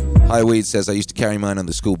 High Weed says, I used to carry mine on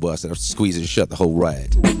the school bus and I'd have to squeeze it shut the whole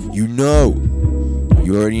ride. You know.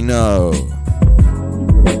 You already know.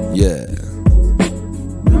 Yeah.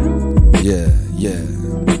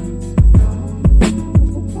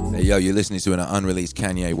 Hey, yo, you're listening to an unreleased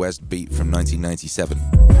Kanye West beat from 1997.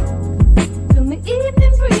 Till the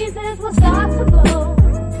evening breezes will start to blow.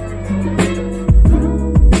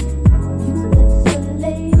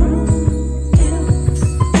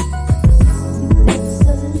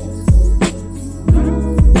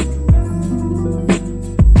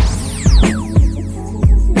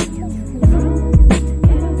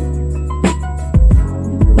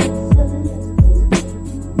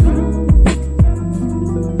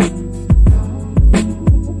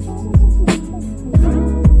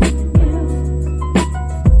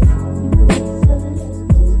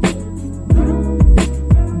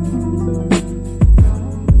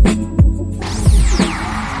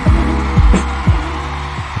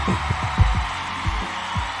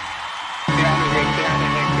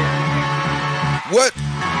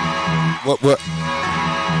 What?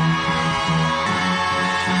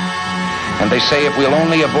 And they say if we'll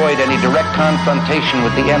only avoid any direct confrontation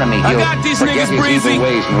with the enemy, he'll forget his evil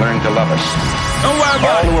ways and learn to love us.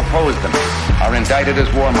 All who oppose them are indicted as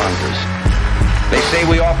warmongers. They say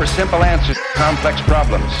we offer simple answers to complex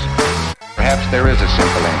problems. Perhaps there is a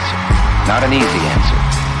simple answer. Not an easy answer,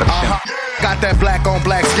 but simple. Got that black on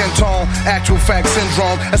black skin tone, actual fact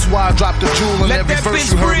syndrome. That's why I dropped the jewel in every verse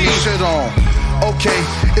you heard me shit on. Okay,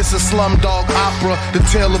 it's a slumdog opera, the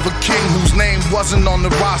tale of a king whose name wasn't on the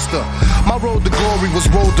roster. My road to glory was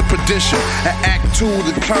road to perdition. And act 2,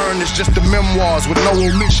 the turn is just the memoirs with no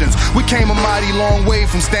omissions. We came a mighty long way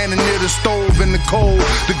from standing near the stove in the cold.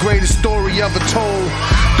 The greatest story ever told.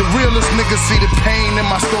 The realest niggas see the pain in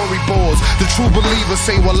my storyboards. The true believers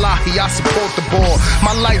say, Wallahi, I support the board.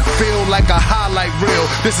 My life feel like a highlight reel.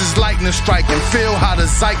 This is lightning striking. Feel how the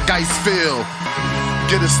zeitgeist feel.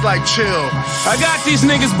 Get a slight chill. I got these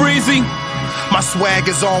niggas breezy. My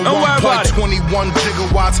swag is on 1.21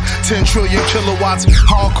 gigawatts, 10 trillion kilowatts.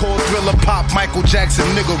 Hardcore thriller pop, Michael Jackson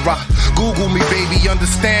nigga rock. Google me, baby,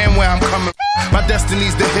 understand where I'm coming. My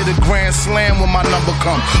destiny's to hit a grand slam when my number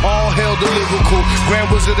come. All hail the lyrical,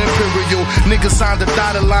 Grand Wizard Imperial. Niggas signed a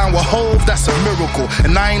dotted line with Hove, that's a miracle.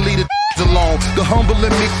 And I ain't lead it alone. The humble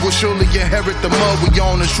and meek will surely inherit the mud we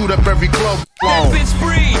own and shoot up every club.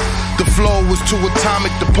 The flow was too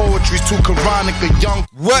atomic, the poetry's too Quranic. A young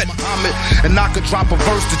Muhammad, and I could drop a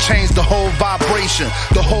verse to change the whole vibration,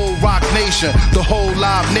 the whole rock nation, the whole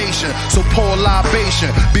live nation. So pour libation,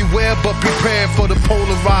 beware but prepare for the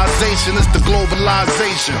polarization. It's the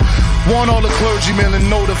globalization. Want all the clergymen to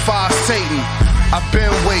notify Satan. I've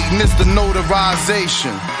been waiting, it's the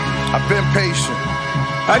notarization. I've been patient.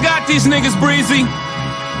 I got these niggas breezy.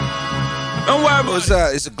 Don't worry about What's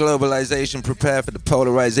that? It's a globalization. Prepare for the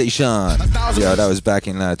polarization. Yeah, that was back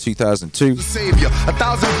in 2002. Savior,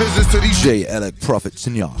 1,000 visits to these J. Alec Prophet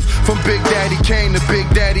Senior. From Big Daddy Kane to Big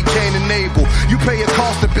Daddy Kane and Abel. You pay a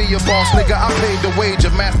cost to be a boss, nigga. I paid the wage,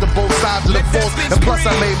 master both sides of the force. And plus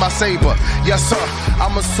I made my saber. Yes, sir.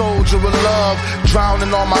 I'm a soldier of love,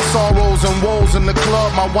 drowning all my sorrows and woes in the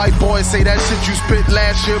club. My white boys say that shit you spit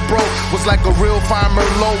last year, bro, was like a real fine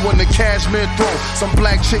Merlot in the cashmere throw. Some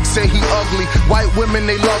black chicks say he ugly. White women,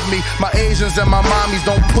 they love me. My Asians and my mommies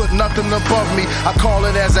don't put nothing above me. I call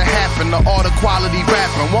it as it happened, the art of quality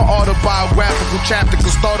rapping. One autobiographical chapter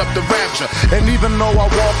could start up the rapture. And even though I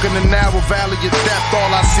walk in the narrow valley of death, all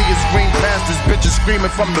I see is green pastures, bitches screaming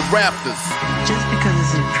from the rafters. Just because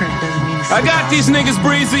it's in print doesn't mean it's I got these niggas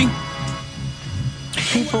breezy.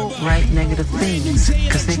 People write negative things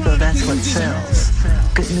because they feel that's what sells.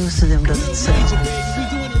 Good news to them doesn't sell.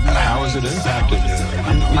 How has it impacted you?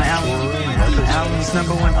 My album's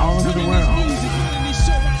 #1 all over the world.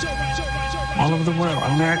 All over the world.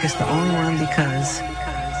 America's the only one because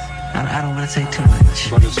I don't want to say too much.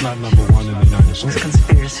 But it's not #1 in the United States. It's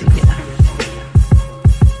conspiracy, yeah.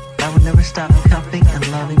 I would never stop helping and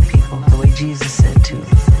loving people the way Jesus said to.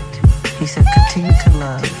 He said, continue to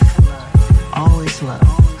love. Always love.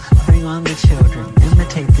 Bring on the children.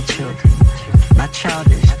 Imitate the children. Not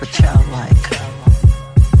childish, but childlike.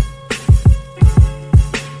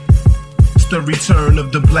 It's the return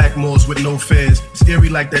of the Blackmores with no feds. Scary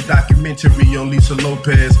like that documentary on Lisa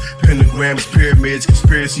Lopez. Pentagrams, pyramids,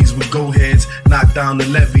 conspiracies with go-heads. Knock down the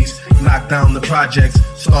levees, knock down the projects.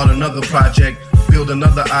 Start another project. Build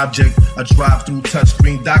another object, a drive-through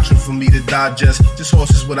touchscreen doctrine for me to digest. Just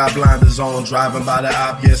horses with our blinders on, driving by the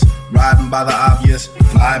obvious, riding by the obvious,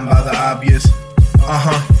 flying by the obvious.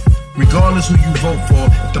 Regardless who you vote for,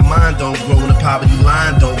 if the mind don't grow and the poverty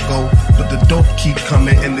line don't go, but the dope keep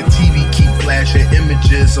coming and the TV keep flashing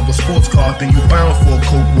images of a sports car, then you bound for a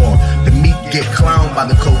coke war. The meat get clowned by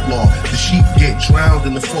the coke law, the sheep get drowned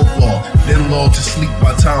in the folklore, then lulled to sleep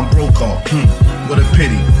by Tom Brokaw. What a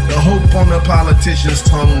pity. The hope on the politician's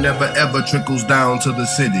tongue never ever trickles down to the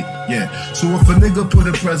city. Yeah. So if a nigga put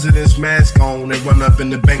a president's mask on and run up in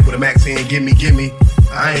the bank with a Mac saying gimme, gimme,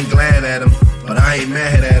 I ain't glad at him, but I ain't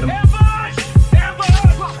mad at him. I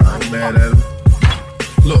ain't mad at him.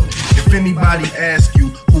 Look, if anybody asks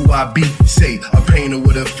you who I be, say a painter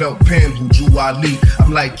with a felt pen who drew Ali.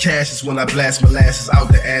 I'm like Cassius when I blast molasses out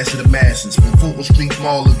the ass of the masses. From Fulton Street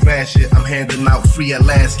Mall to Gratiot, I'm handing out free at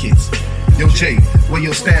last kits. Yo, Jay, where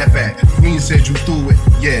your staff at? Green said you threw it,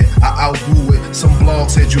 yeah, I outgrew it. Some blog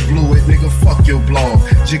said you blew it, nigga, fuck your blog.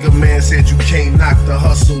 Jigga Man said you can't knock the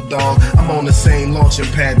hustle, dog. I'm on the same launching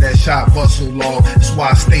pad that shot Bustle Law. That's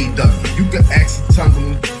why I stay dugging. You can ask the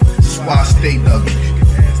tumbling, that's why I stay dugging.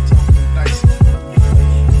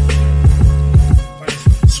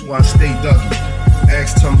 That's why I stay dugging.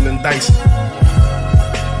 Ask tumbling dicey.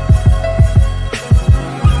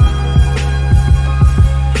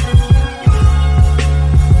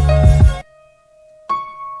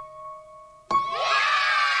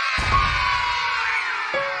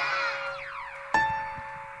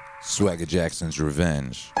 Swagger Jackson's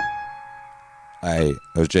Revenge. Hey,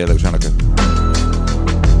 that was J Electronica.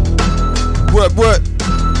 What?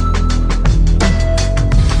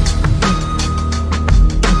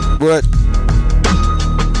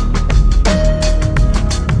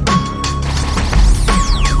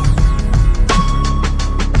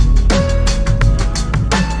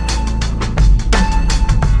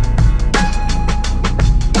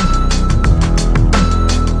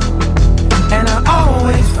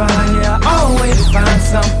 Find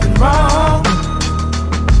something wrong.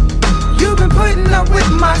 You've been putting up with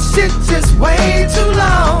my shit just way too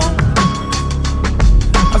long.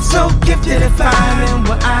 I'm so gifted at finding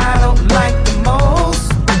what I don't like the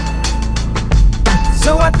most.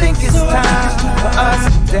 So I think it's time for us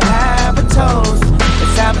to have a toast.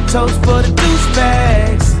 Let's have a toast for the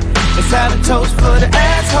douchebags. Let's have a toast for the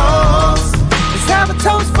assholes. Let's have a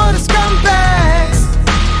toast for the scumbags.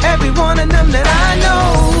 Every one of them that I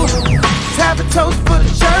know. Have a toast for the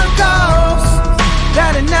jerk-offs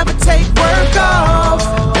that'll never take work off.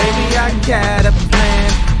 Baby, I got a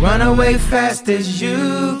plan. Run away fast as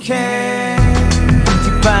you can.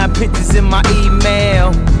 You find pictures in my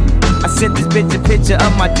email. I sent this bitch a picture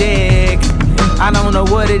of my dick. I don't know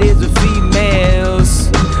what it is with females,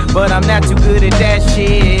 but I'm not too good at that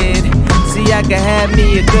shit. See, I can have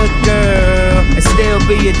me a good girl and still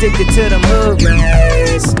be addicted to the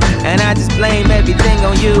movies. And I just blame everything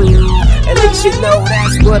on you. At least you know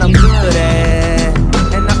that's what I'm good at.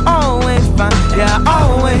 And I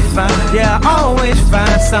always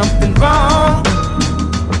find something wrong.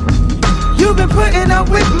 You've been putting up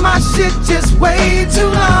with my shit just way too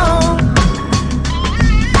long.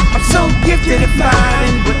 I'm so gifted at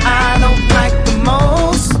finding what I don't like the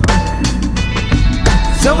most.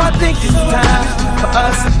 So I think it's time for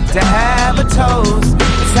us to have a toast.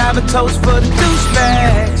 Let's have a toast for the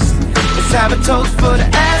douchebags. Let's have a toast for the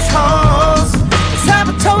assholes. Let's have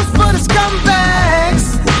a toast for the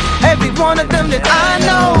scumbags. Every one of them that I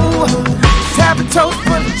know. Let's have a toast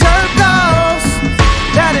for the jerk-offs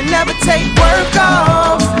that'll never take work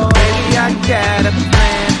off. Baby, I got a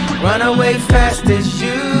plan. Run away fast as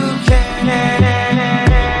you can.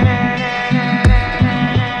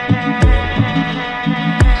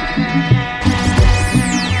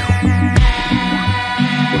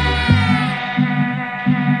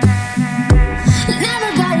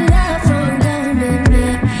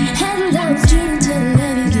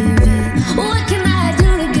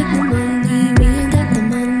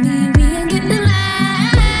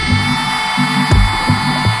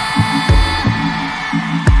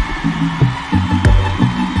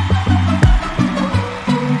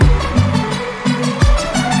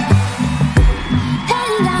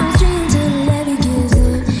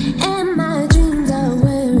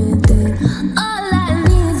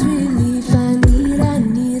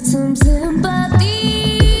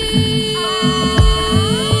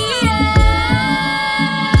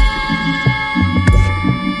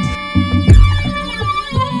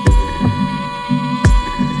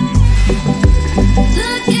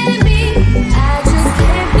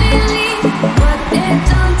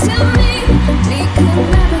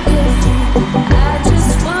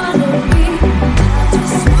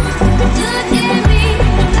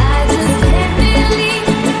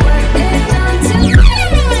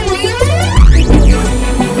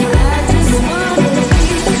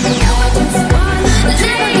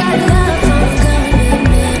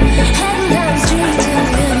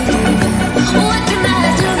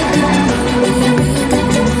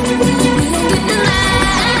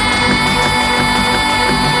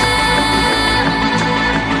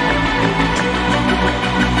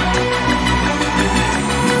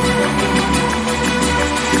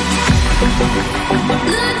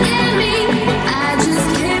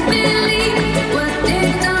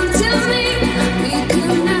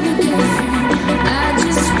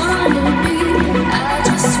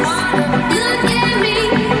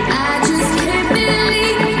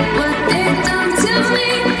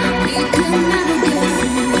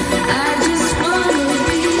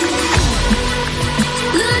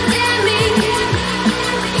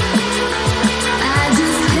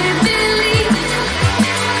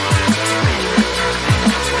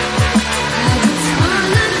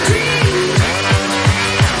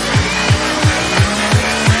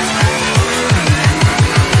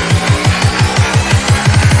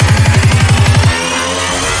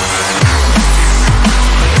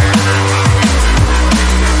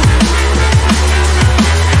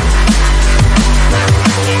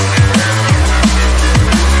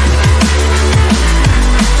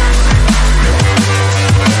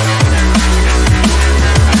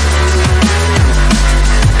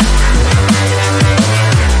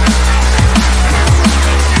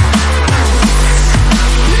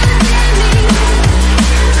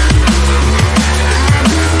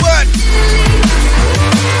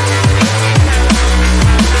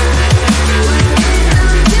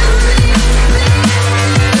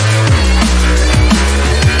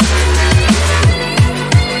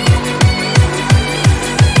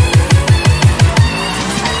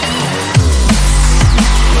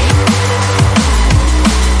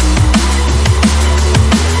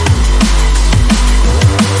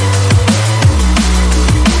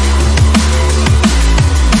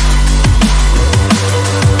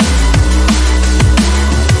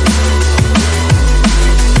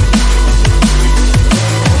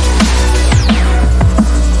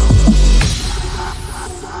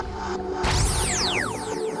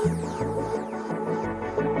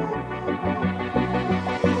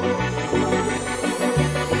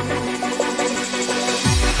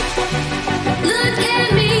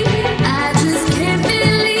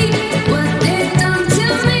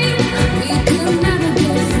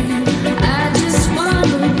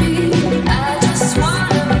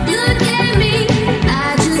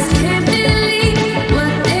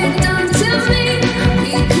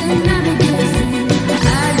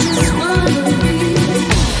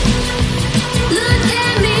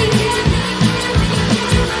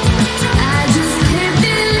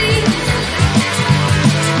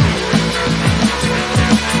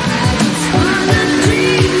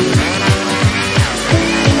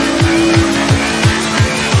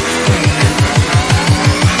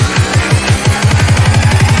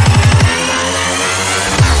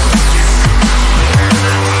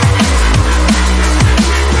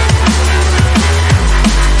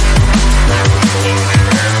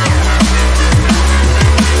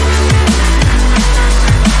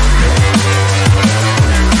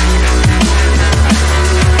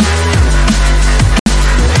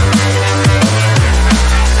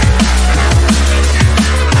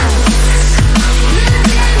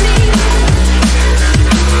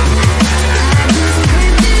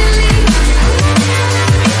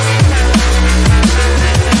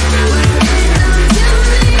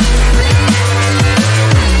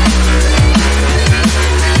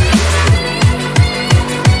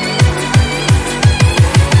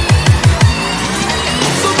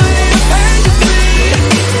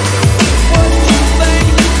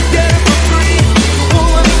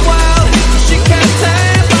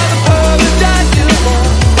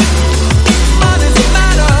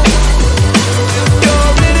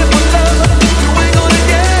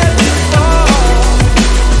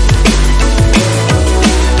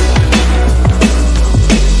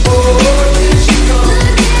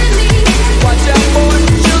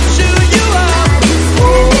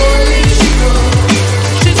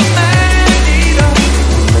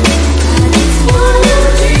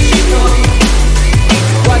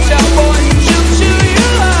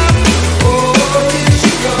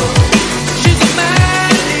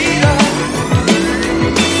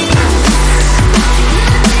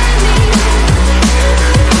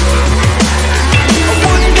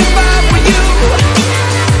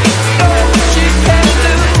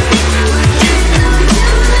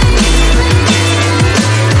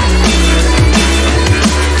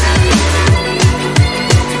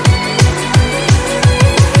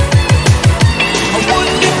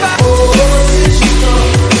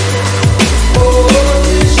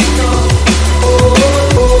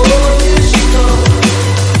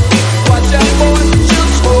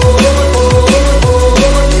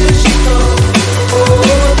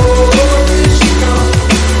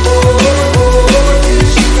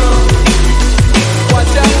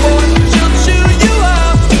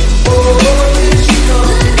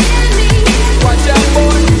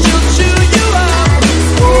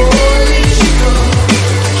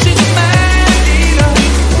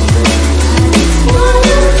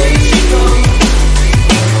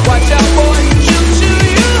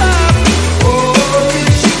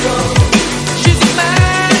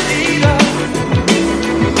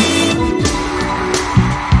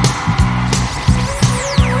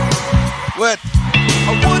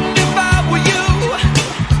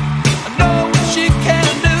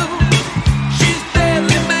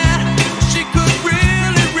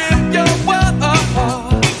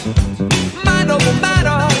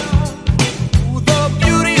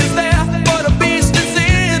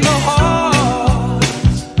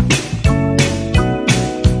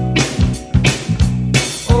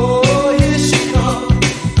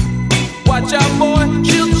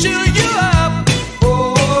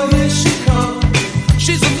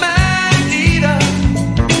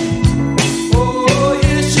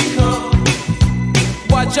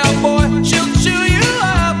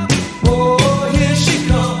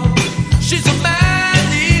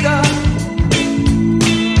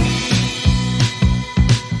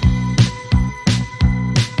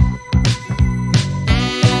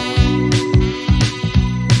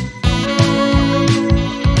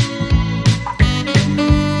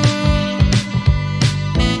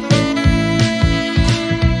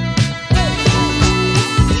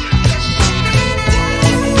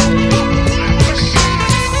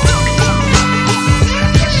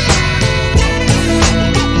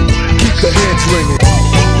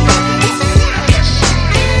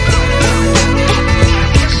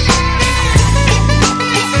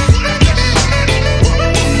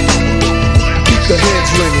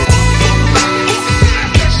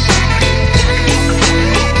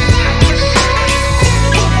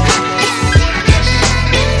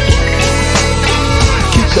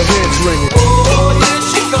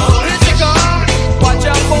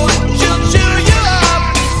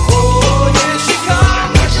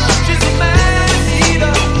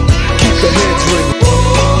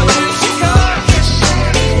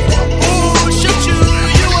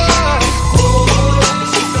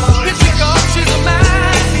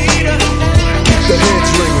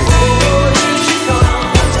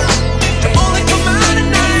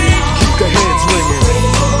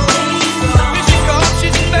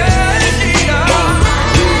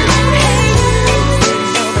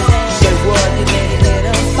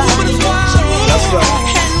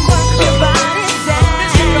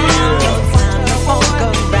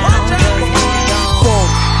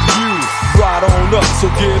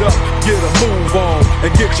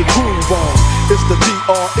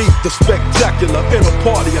 D.R.E. the spectacular. In a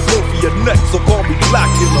party, I go for your neck, so call me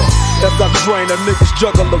Blackula. As I drain, the niggas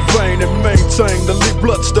juggle the vein and maintain the leave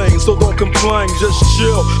bloodstains, so don't complain, just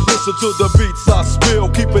chill. Listen to the beats I spill,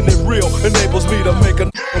 keeping it real enables me to make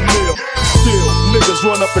a meal. Still, niggas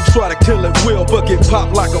run up and try to kill it will, but get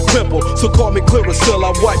popped like a pimple. So call me Clearasil,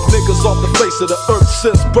 I wipe niggas off the face of the earth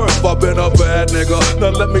since birth. I've been a bad nigga, now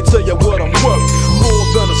let me tell you what I'm worth. More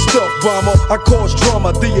than a stealth bomber, I cause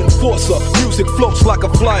drama, the enforcer. Music floats like a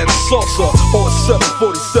flying saucer or a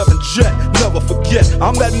 747 jet. Never forget,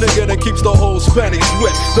 I'm that nigga that keeps the whole panties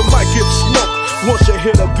wet. The mic gets smoked once you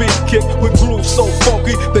hit a beat kick with grooves so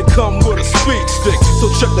funky, they come with a speed stick. So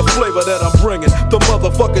check the flavor that I'm bringing. The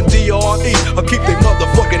motherfucking D.R.E. I keep they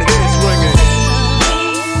motherfucking heads ringing.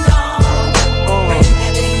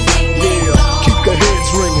 Yeah, keep the heads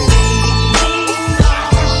ringing.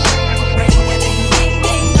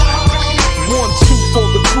 1, 2 for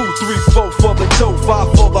the crew, 3, 4 for the dough,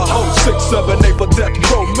 5 for the hoe, 6, 7, 8 for death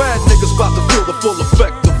row. Mad niggas about to feel the full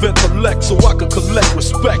effect of intellect, so I can collect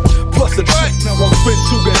respect. Plus the check, now I'm fin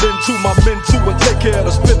to get into my men too and take care of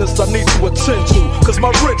the business I need to attend to. Cause my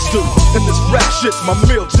rich do, and this rap shit's my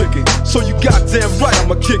meal ticket. So you goddamn right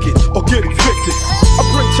I'ma kick it or get evicted. I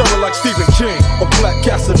bring terror like Stephen King or Black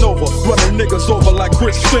Casanova, running niggas over like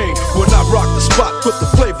Christine. When I rock the spot with the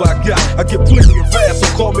flavor I got, I get plenty of ass, so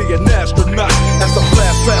call me an astronaut. As I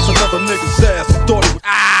blast past another nigga's ass, I thought it was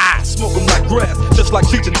smoke 'em like grass, just like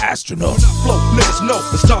teaching astronauts. Flow, niggas know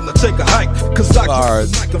it's time to take a hike, cause I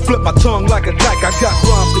can flip my tongue like a dyke. I got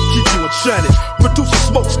rhymes to keep you enchanted. Produce a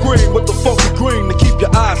smoke screen with the funky green to keep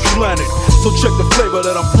your eyes slanted. So check the flavor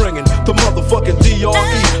that I'm bringing. The motherfucking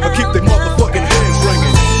D.R.E. I keep they motherfucking heads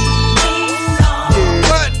ringing. Yeah.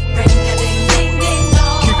 What?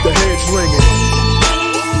 Keep the heads ringing.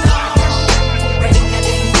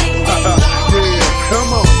 Yeah,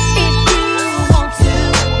 come on.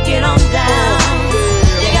 Get on down.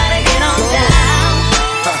 You gotta get on down.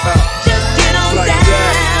 Just get on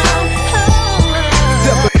down.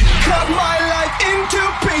 Cut my life into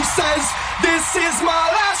pieces. This is my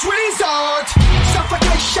last resort.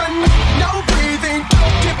 Suffocation, no breathing.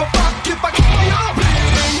 Don't give a fuck if I keep on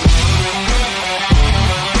bleeding.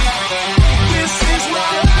 This is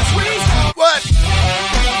my last resort. What?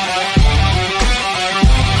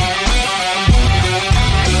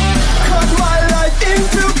 Cut my life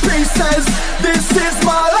into pieces. This is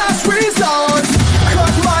my last resort.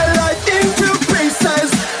 Cut my life into pieces.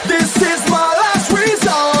 This is my last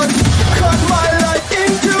resort. Cut my life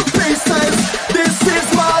into pieces. This is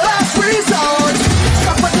my last resort.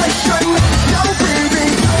 Suffocation, no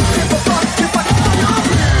breathing. Don't give a fuck if I keep on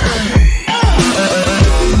bleeding.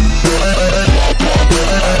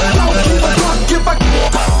 Don't give a fuck if I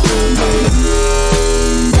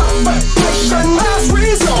suffocation, last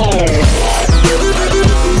resort.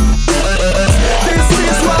 This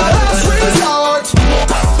is my last resort.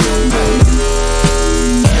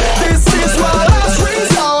 This is my last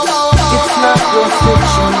resort. It's not your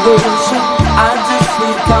situation. I just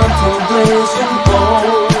need contemplation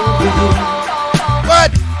over you.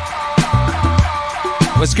 What?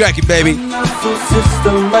 What's cracking, baby? Not so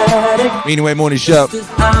systematic. Meaningwave Morning Show.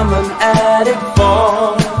 I'm an addict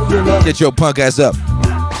for your love. Get your punk ass up.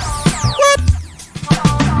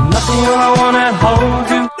 Nothing I wanna hold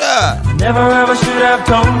you. Never ever should have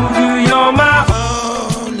told you you're my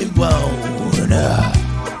only one.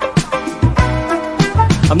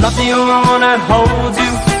 I'm not the only one that holds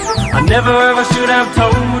you. I never ever should have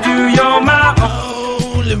told you you're my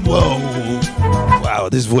only one. Wow,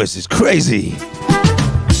 this voice is crazy.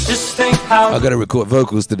 Just think how I gotta record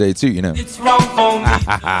vocals today too, you know. it's wrong for me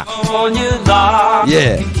on your lock.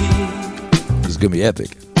 Yeah. It's gonna be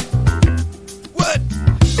epic.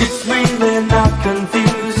 It's really not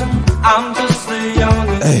confusing. I'm just a young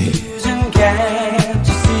illusion. Can't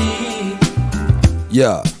you see?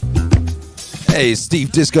 Yeah. Hey,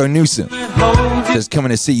 Steve Disco Newsom. Just coming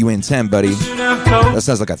to see you in 10, buddy. That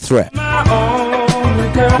sounds like a threat.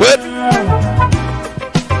 What?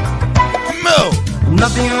 No.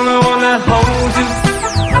 Nothing on the one that holds you.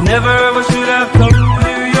 I never ever should have told you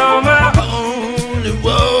you're my only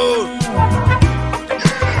one.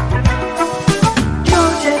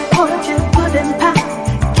 Georgia, Georgia, pudding pie.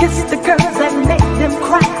 Kiss the girls that make them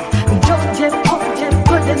cry. Georgia, Georgia,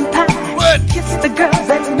 pudding pie. Kiss the girls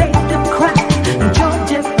that make them cry.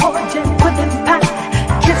 Georgia, Georgia, pudding pie.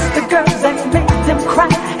 Kiss the girls that make them cry.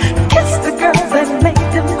 Kiss the girls that make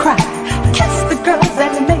them cry. Kiss the girls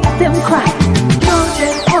that make them cry. Georgia,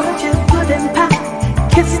 Georgia, pudding pie.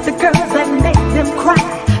 Kiss the girls that make them cry.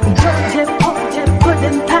 Georgia, Georgia,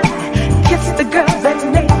 pudding pie. Kiss the girls that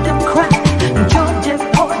make them cry. Georgia,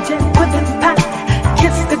 Georgia, pudding pie.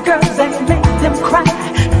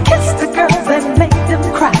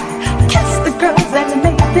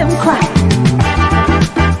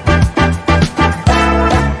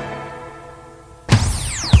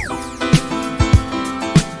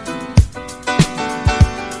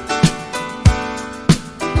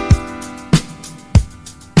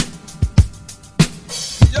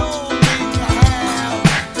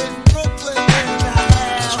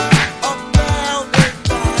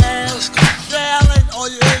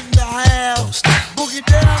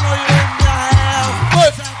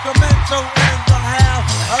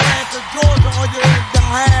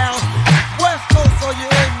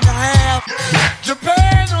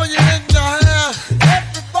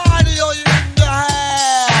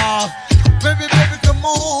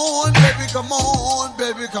 come on,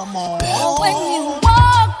 baby, come on. When you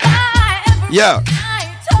walk by every Yeah.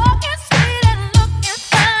 night, talking sweet and looking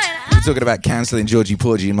fine. You're talking about cancelling Georgie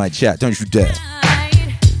Porgy in my chat. Don't you dare.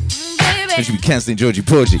 Don't you be cancelling Georgie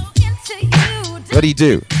Porgy. What do you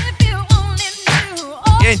do?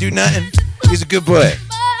 He ain't do nothing. He's a good boy.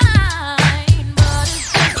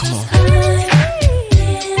 Come on.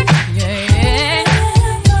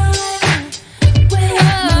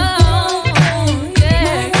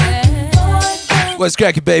 What's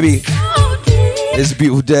cracking, baby? It's a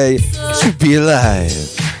beautiful day to be alive.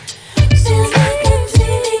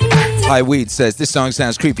 Hi, Weed says this song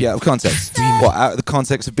sounds creepy out of context. What, out of the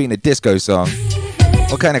context of being a disco song?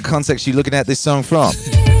 What kind of context are you looking at this song from?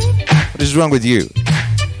 What is wrong with you?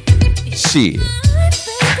 Shit.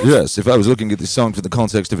 Yes, if I was looking at this song from the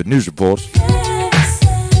context of a news report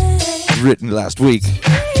written last week.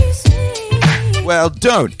 Well,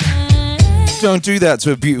 don't do that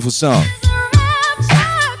to a beautiful song.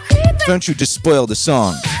 Don't you despoil the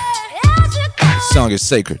song. The song is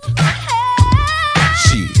sacred.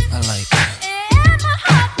 She. I like that.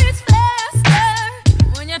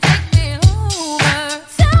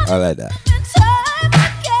 I like that.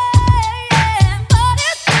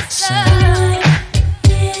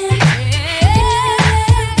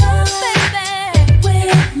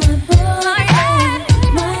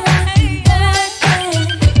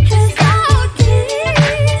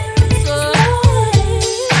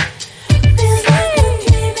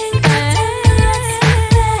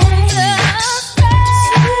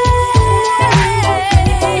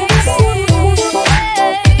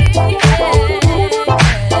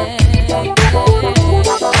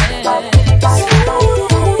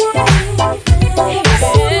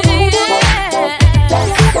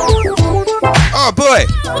 Oh boy.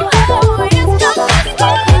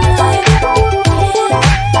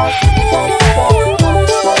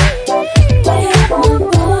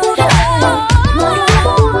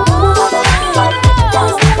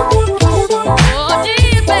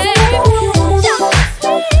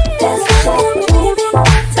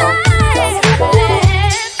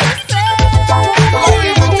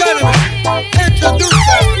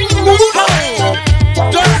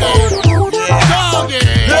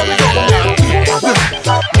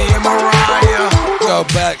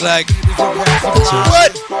 Back like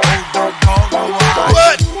what?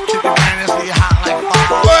 What?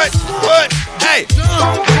 What? Hey!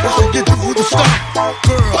 Get through the stop,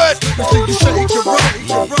 girl. What? You shake your brother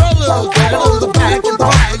down on the back and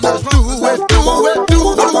right. Let's do it.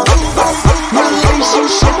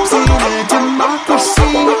 Relationships in a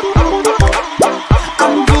democracy.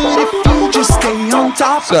 I'm good if you just stay on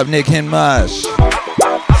top. What's up, Nick Hinmarsh?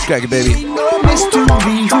 Crack it, baby. No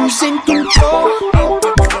mystery, who's in control?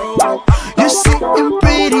 You're sitting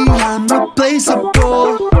pretty, I'm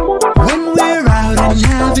replaceable. When we're out and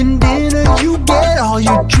having dinner, you get all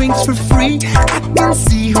your drinks for free. I can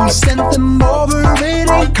see who sent them over, it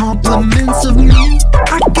ain't compliments of me.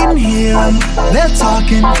 I can hear them, they're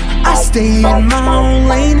talking, I stay in my own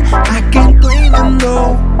lane. I can't blame them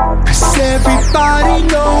though, cause everybody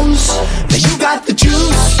knows that you got the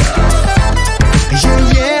juice.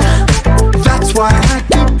 Yeah, that's why I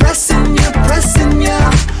keep pressing you.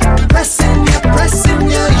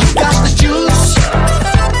 You got the juice,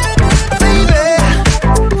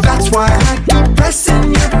 baby. That's why I keep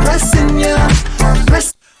pressing you.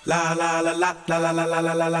 La la la la la la la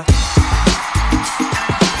la la la.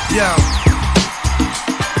 Yo.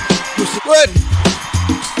 What?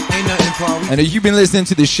 Ain't nothing problem. And if you've been listening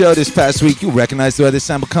to the show this past week, you'll recognize where this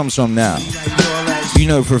sample comes from now. You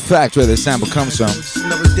know for a fact where this sample comes from.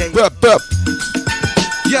 Bup.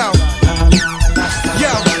 Yo,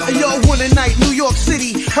 one night, New York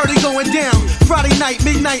City, heard it going down. Friday night,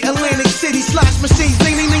 midnight, Atlantic City, slash machines,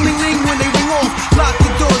 ding, ding, ding, ding, ding, when they ring off. Lock the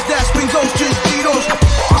doors, dash windows, just Beatles.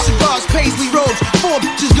 Cigars, paisley robes, 4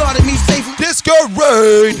 bitches guarded me safe. Disco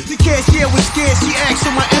Road. The cashier was scared, she asked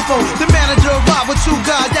for my info. The manager arrived with 2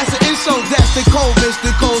 guys, that's an insult. That's the code, Mr.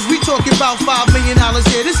 Coles. We talking about $5 million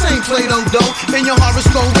here. This ain't Play-Doh, dough. And your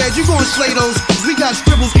horoscope red, you gon' slay those. We got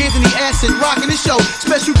scribbles, Anthony Acid, rocking the show.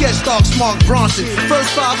 Special guest star, Mark Bronson. First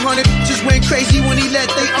 500 just went crazy when he let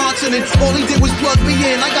they answer. And all he did was plug me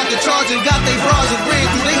in. I got the charge and got they bras and ran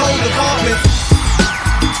through they whole department.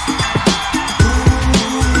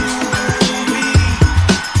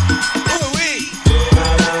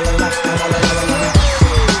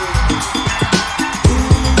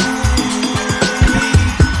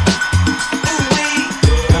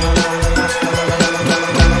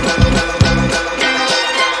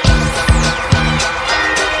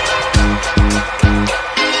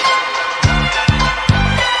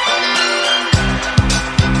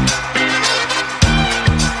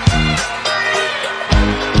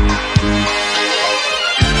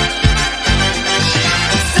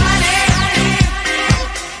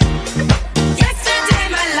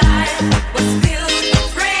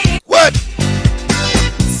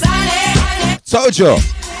 Told you.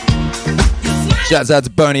 Shouts out to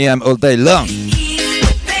Boney M all day long.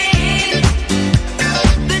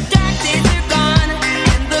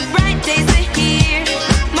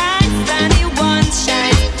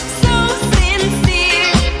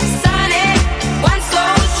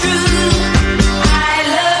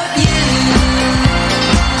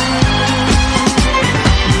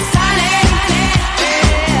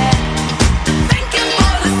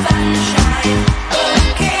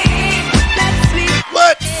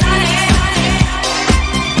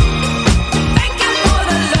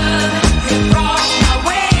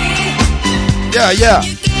 Yeah.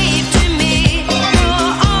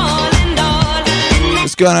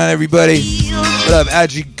 What's going on, everybody? What up,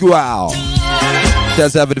 Aji Guao?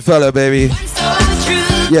 Shouts out for the fellow, baby.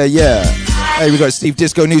 Yeah. Hey, we got Steve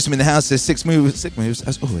Disco Newsom in the house. There's six moves,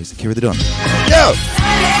 as always. Akira the Don. Yo!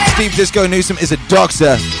 Steve Disco Newsom is a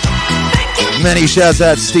doxer. Many shouts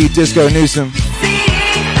out to Steve Disco Newsom.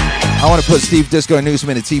 I want to put Steve Disco Newsom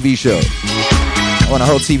in a TV show. I want a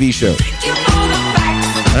whole TV show.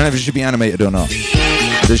 I don't know if it should be animated or not.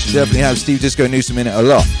 They should definitely have Steve Disco Newsom in it a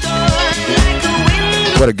lot.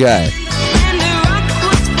 What a guy.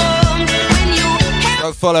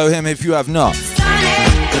 Go follow him if you have not.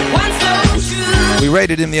 We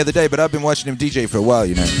rated him the other day, but I've been watching him DJ for a while,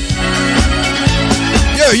 you know.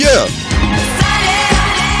 Yeah.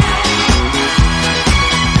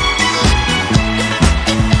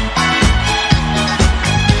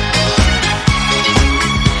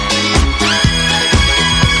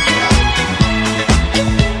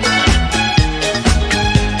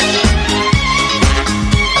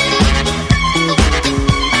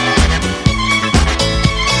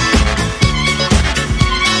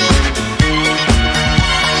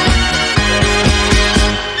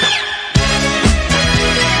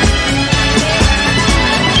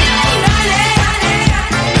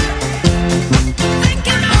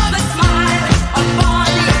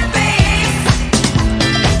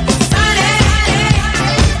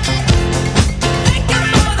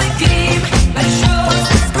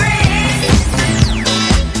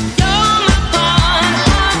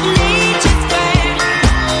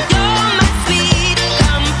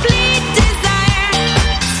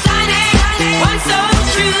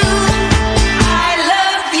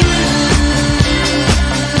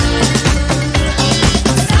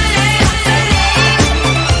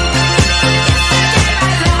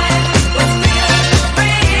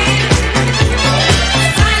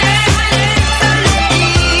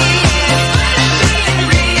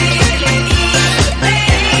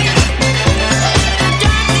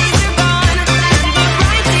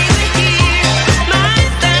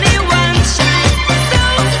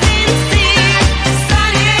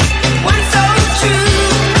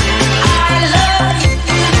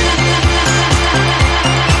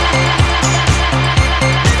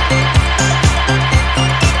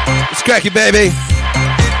 Crack it, baby.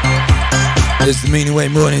 It's the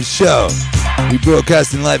Meaningwave Morning Show. We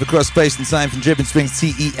broadcasting live across space and time from Dripping Springs,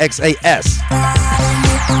 TEXAS.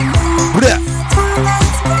 What up?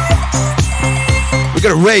 We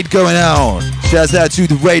got a raid going on. Shouts out to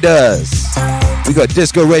the Raiders. We got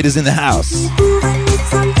Disco Raiders in the house.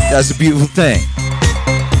 That's a beautiful thing.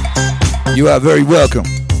 You are very welcome.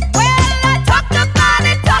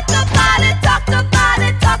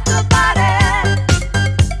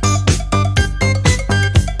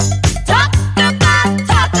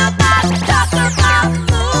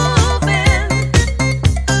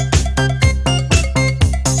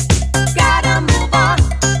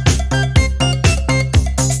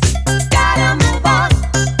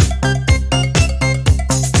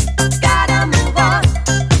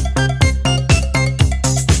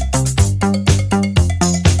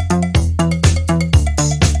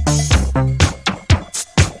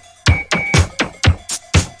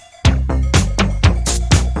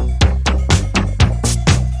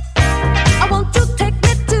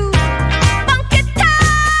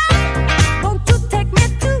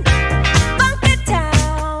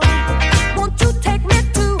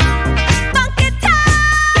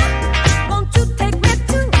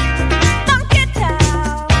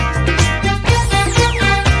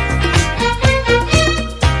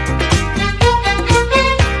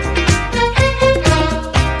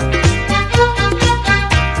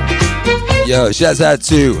 Yo, shouts out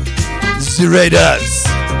to the Raiders.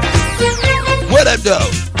 What up, though?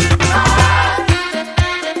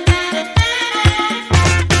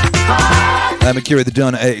 I'm Akira the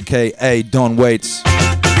Don, aka Don Waits.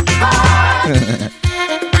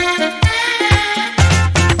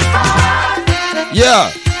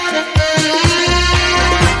 Yeah.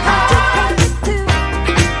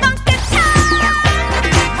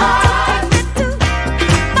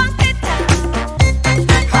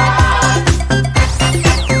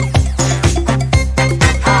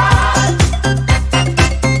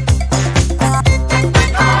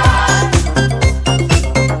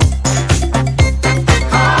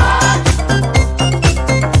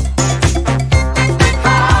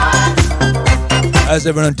 How's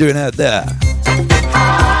everyone doing out there?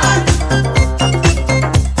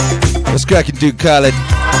 What's cracking, dude? Khaled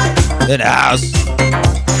in the house.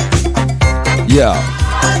 Yo.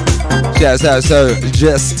 Shouts out, so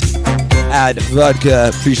just add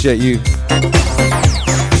vodka. Appreciate you.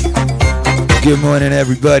 Good morning,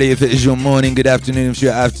 everybody. If it is your morning, good afternoon. If it's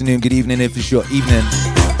your afternoon, good evening. If it's your evening,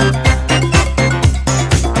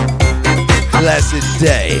 blessed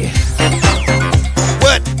day.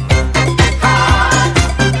 What?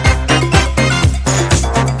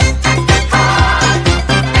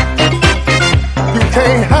 You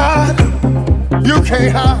can't hide. You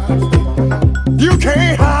can't hide. You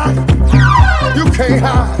can't hide. You can't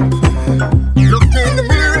hide. Look in the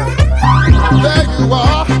mirror. There you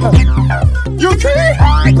are. You can't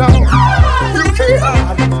hide, no. You can't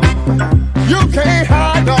hide. You can't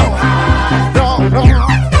hide, no. No, no.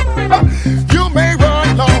 You may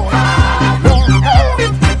run, no. No, no.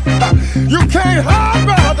 You can't hide,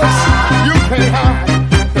 brothers. You can't hide.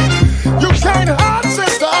 You can't hide,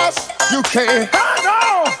 sisters. You can't hide, no.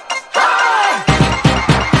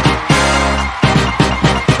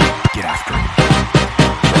 Get after it.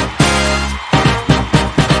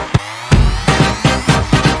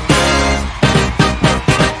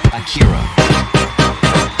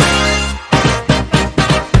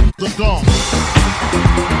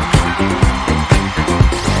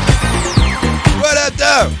 What up,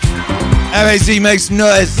 though? MAC, make some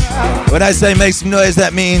noise. When I say make some noise,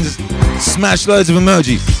 that means smash loads of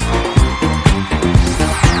emojis.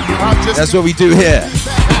 That's what we do here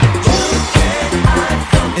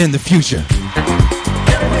in the future.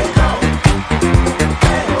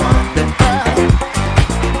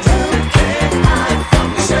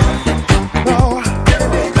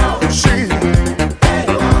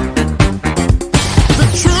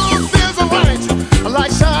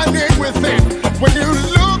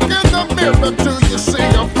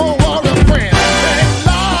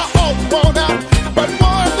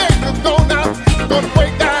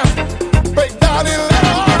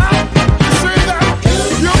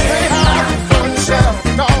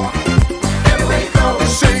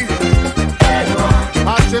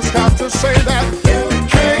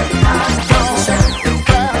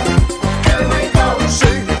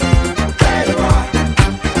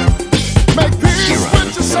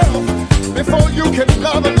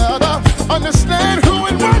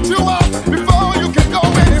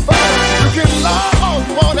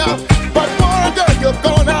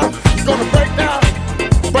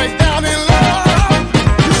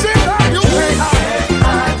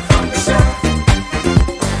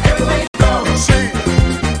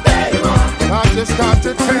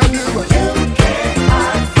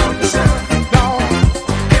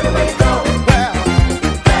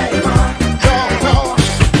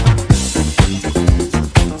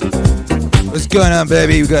 What's going on,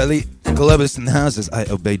 baby? We got Elite Globus in the house as I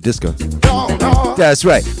Obey Disco. That's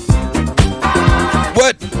right.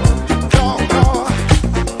 What?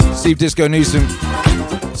 Steve Disco Newsom.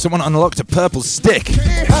 Someone unlocked a purple stick.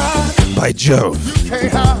 By Jove.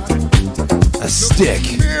 A stick.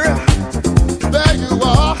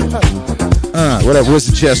 Whatever. What's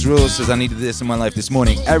the chest rule? Says I needed this in my life this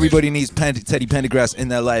morning. Everybody needs Teddy Pendergrass in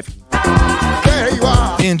their life.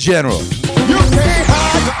 In general.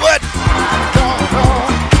 What?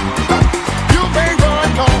 You may run,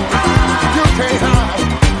 no. You can't hide.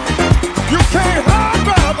 You can't hide,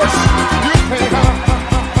 brothers. You can't hide.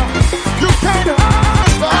 You can't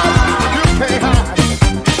hide, brothers. You can't hide.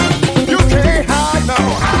 You can't hide, no.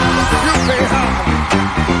 You can't hide.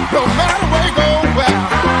 No matter where you go, well,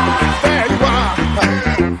 there you are.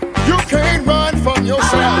 You can't run from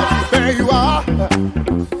yourself. There you are.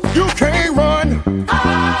 You can't run.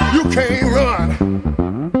 You can't run.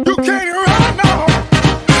 You can't run, no.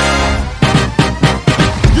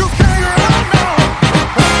 You can't run, no.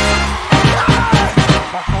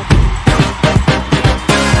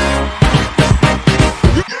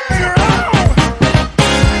 You can't run.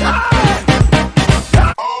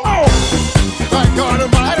 Oh, my God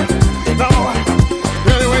Almighty, no.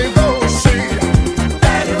 Anyway, go see.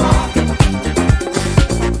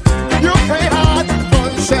 You can't hide from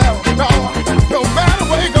yourself, no. No matter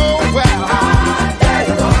where you go, well,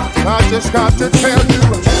 I just got to tell you.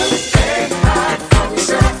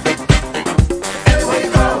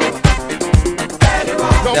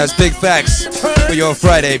 That's big facts for your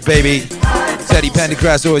Friday, baby. Teddy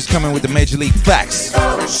Pendergrass always coming with the major league facts.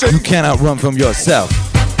 You cannot run from yourself.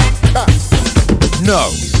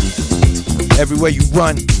 No. Everywhere you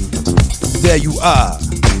run, there you are.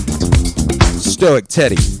 Stoic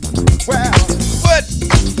Teddy. Well, what?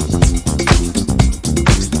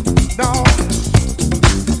 No.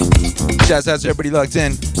 Shouts out to everybody locked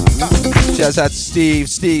in. Shouts out to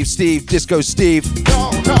Steve, Disco Steve.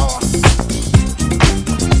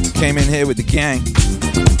 Came in here with the gang.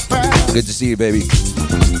 Good to see you, baby.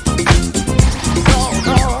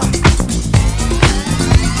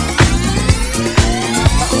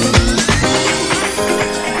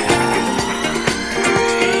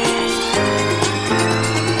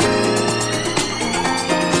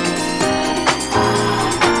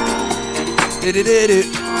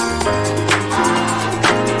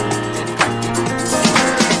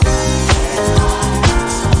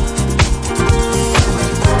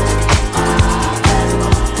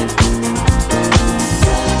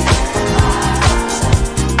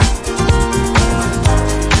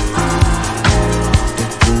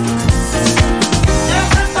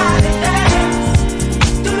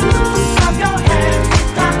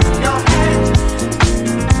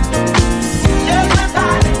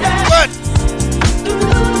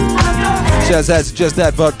 Shouts out to Just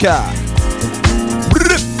That Vodka.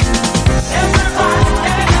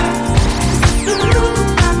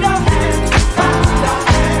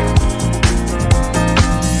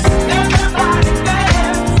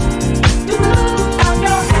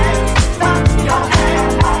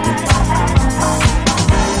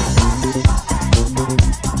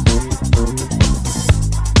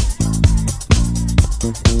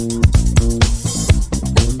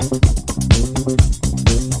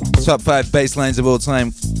 Top 5 bass lines of all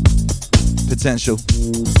time. Potential.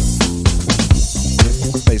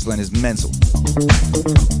 Bass line is mental.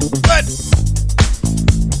 What?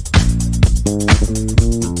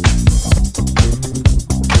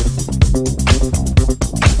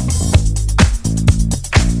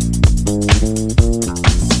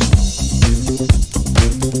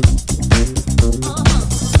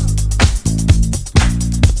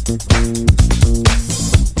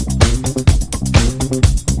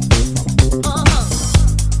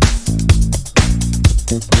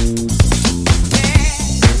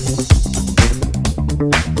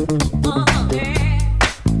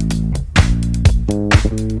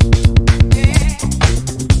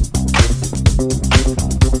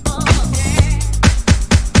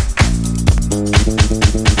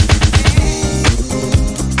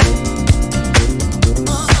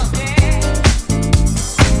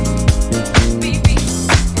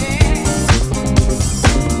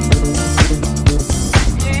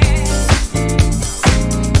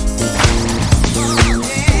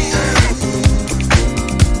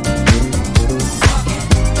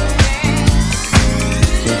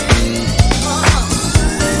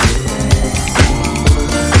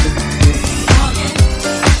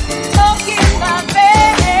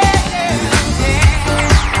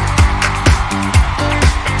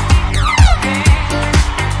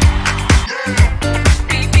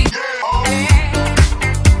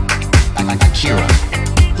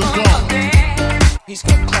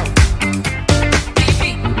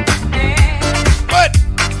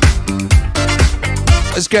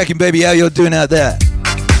 Cracking, baby, how y'all doing out there?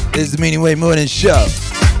 This is the Meaningwave Morning Show.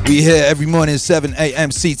 We here every morning at 7 a.m.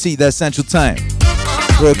 CT, that's Central Time.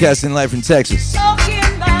 Broadcasting live from Texas.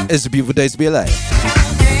 It's a beautiful day to be alive.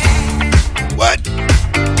 What?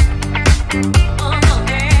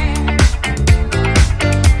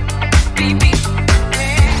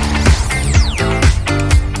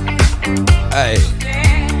 Hey,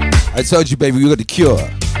 I told you, baby, we got the cure.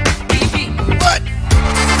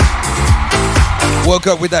 Woke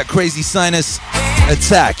up with that crazy sinus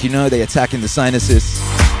attack. You know, they attacking the sinuses.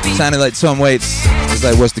 Sounded like Tom Waits. It's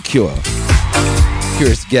like, what's the cure?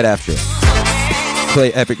 Curious to get after it.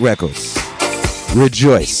 Play Epic Records.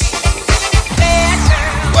 Rejoice.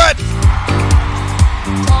 What?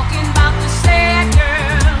 Talking about the sad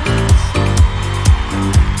girls.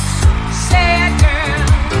 Sad girls.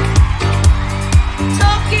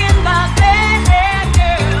 Talking about bad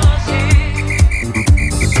girls, yeah.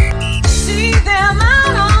 See them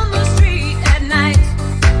out on the street at night,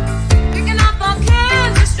 picking up all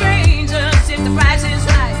kinds of strangers if the price is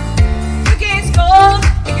right. You can't score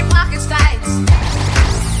if your pocket's tight,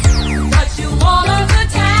 but you all of the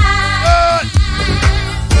time.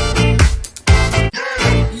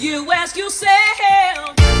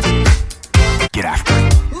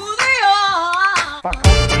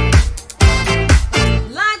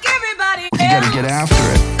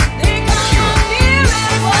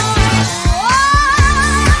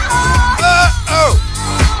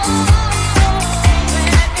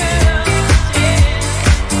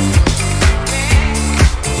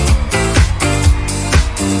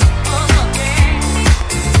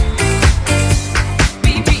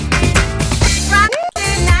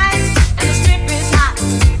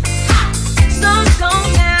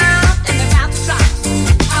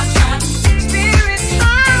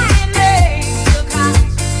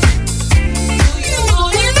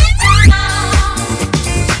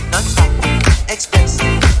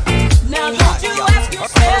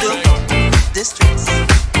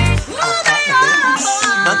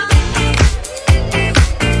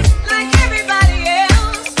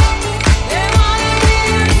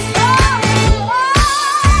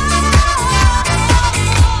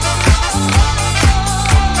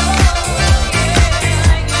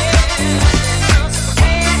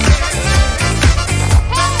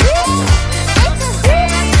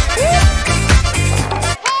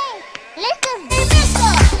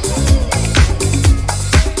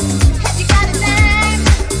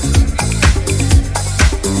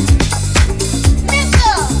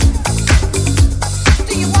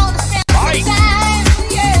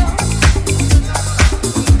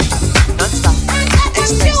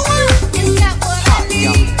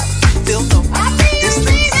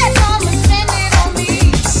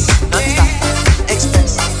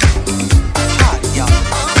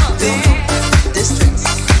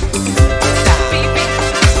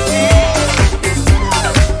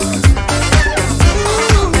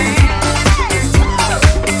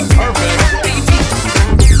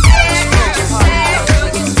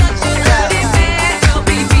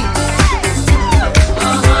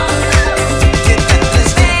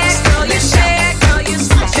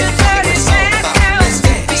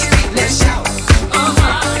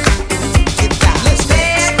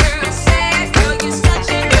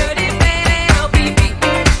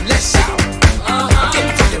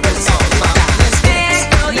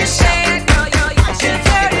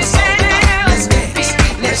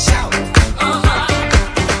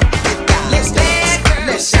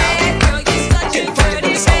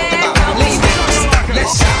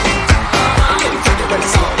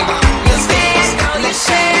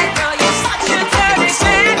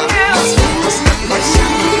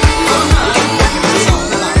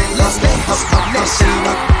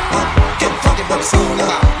 all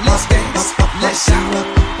about. Let's dance, let's shout,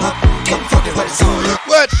 get funky what it's all about.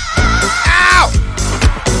 What? Ow!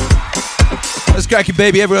 Let's crack it,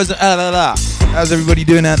 baby. Everyone's how's everybody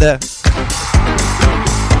doing out there?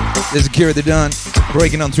 This is Akira the Don,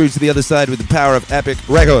 breaking on through to the other side with the power of Epic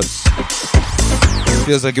Records.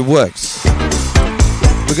 Feels like it works.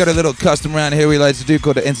 We got a little custom round here we like to do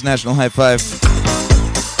called the International High Five.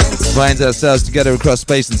 Binds ourselves together across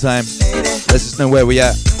space and time. Lets us know where we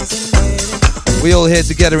at. We all here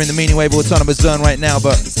together in the Meaningwave Autonomous Zone right now,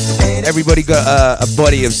 but everybody got a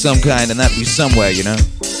body of some kind, and that be somewhere, you know?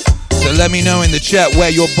 So let me know in the chat where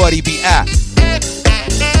your body be at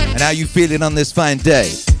and how you feeling on this fine day.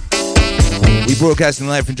 We broadcasting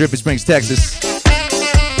live from Dripping Springs, Texas.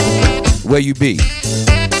 Where you be?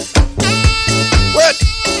 What?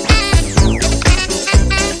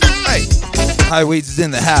 Hey, High Weeds is in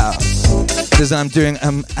the house, cause I'm doing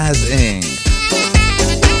amazing.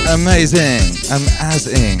 Amazing.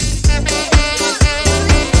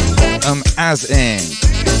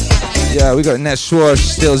 Yeah, we got Ness Schwarz,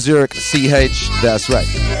 still Zurich, CH, that's right.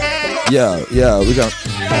 Yo, we got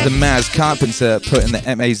the Maz Carpenter putting the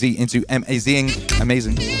M-A-Z into amazing.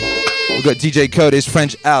 We got DJ Coda's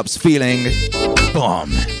French Alps feeling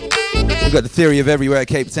bomb. We got the Theory of Everywhere,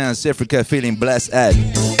 Cape Town, Sifrica feeling blessed.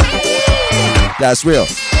 That's real.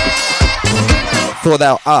 For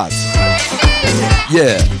thou art.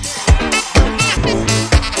 Yeah.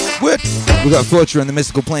 What? We got Fortune in the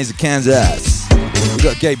mystical plains of Kansas. We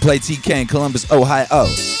got Gameplay TK in Columbus, Ohio.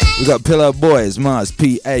 We got Pillow Boys, Mars,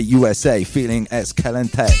 PA, USA, feeling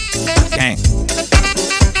Escalante. Gang.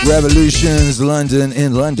 Revolutions, London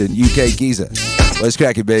in London, UK Giza. Let's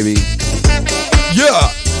crack it, baby.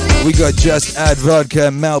 Yeah! We got Just Add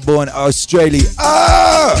Vodka, Melbourne, Australia.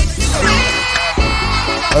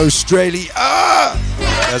 Australia.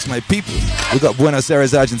 That's my people. We got Buenos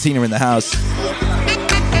Aires, Argentina in the house.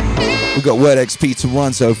 We got Word XP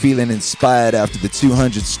Toronto feeling inspired after the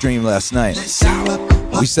 200th stream last night.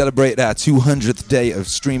 We celebrate our 200th day of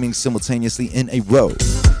streaming simultaneously in a row.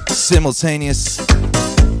 Simultaneous,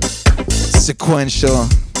 sequential,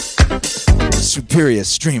 superior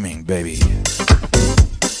streaming, baby.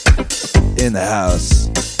 In the house.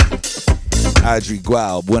 Adri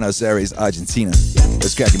Gual, Buenos Aires, Argentina.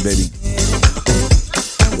 What's cracking, baby?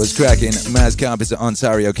 What's cracking? Maz Campus at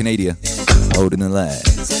Ontario, Canada. Holding the line.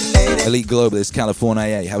 Elite Globalist,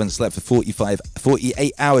 California, haven't slept for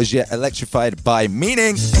 48 hours yet, electrified by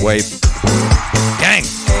Meaningwave. Gang!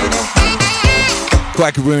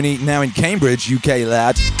 Quackaroony, now in Cambridge, UK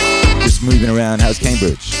lad. Just moving around, how's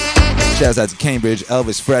Cambridge? Shouts out to Cambridge,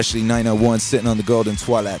 Elvis Freshly, 901, sitting on the Golden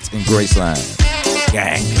Toilet in Graceland.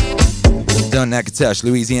 Gang! Don Natchitoches,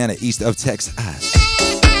 Louisiana, east of Texas.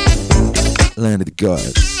 Land of the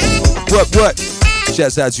gods. What?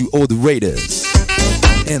 Shouts out to all the Raiders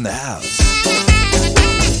in the house.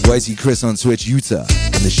 Whitey Chris on Twitch, Utah,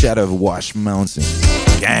 in the shadow of Wash Mountain.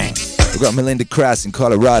 Gang. We got Melinda Crass in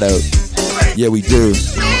Colorado. Yeah, we do.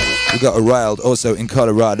 We got O'Reilly also in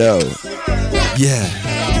Colorado. Yeah.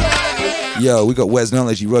 Yo, we got Wes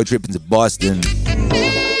Knowledge, he road tripping to Boston.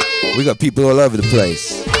 We got people all over the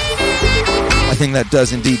place. I think that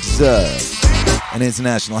does indeed deserve an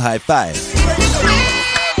international high five.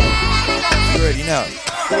 You already know.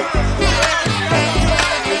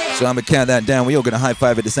 So I'm gonna count that down. We all gonna high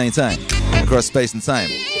five at the same time across space and time.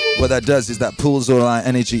 What that does is that pulls all our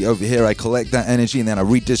energy over here. I collect that energy and then I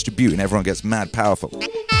redistribute, and everyone gets mad powerful.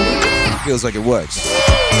 Feels like it works.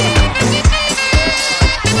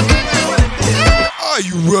 Are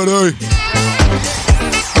you ready?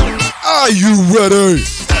 Are you ready?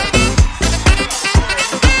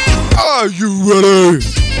 Are you ready?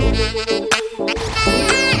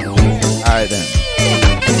 Alright then.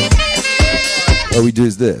 What we do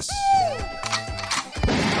is this.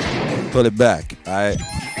 Pull it back, alright?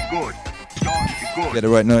 Get the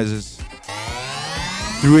right noises.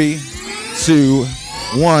 3, 2,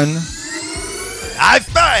 1. High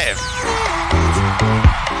five!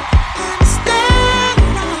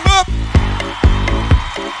 Up.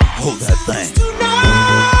 Hold that thing.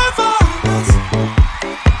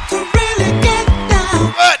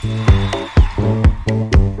 What?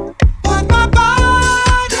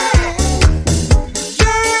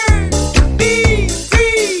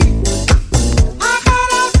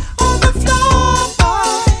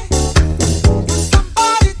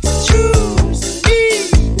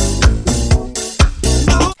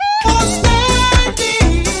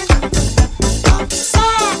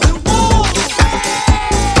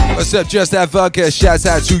 What's up, Just That Vodka? Shouts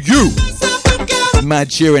out to you. Mad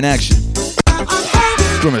cheer in action.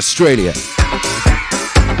 From Australia.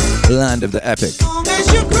 Land of the epic.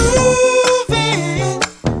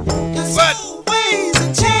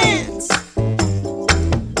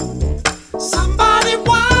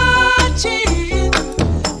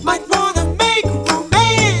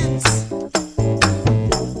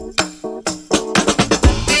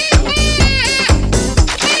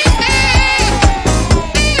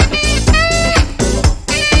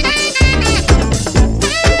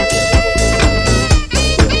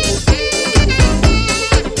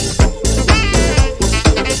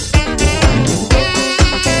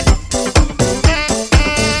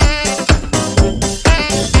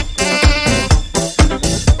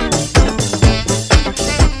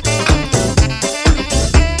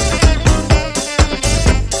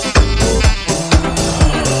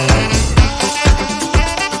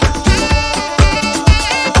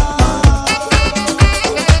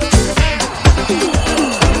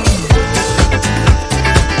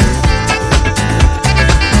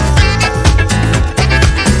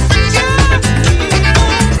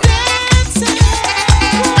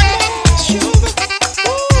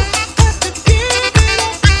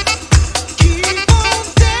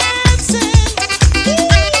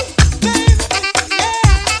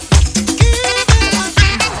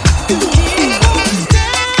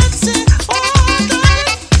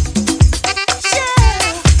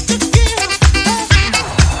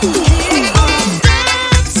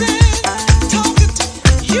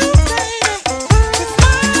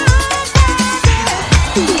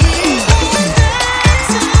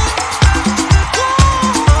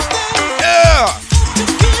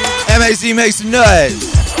 MAC makes some noise.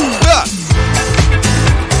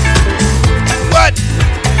 What?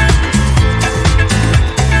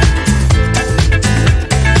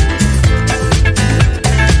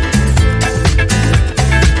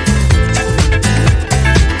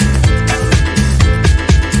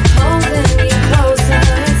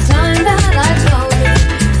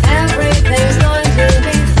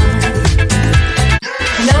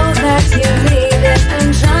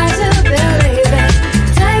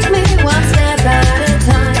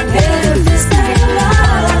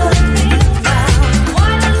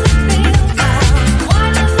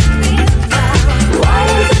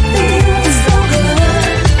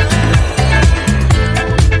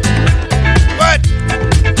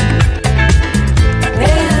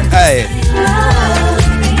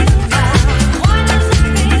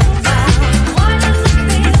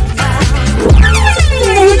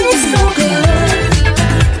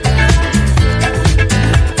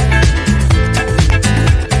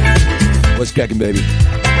 Cracking, baby.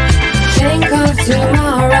 Think of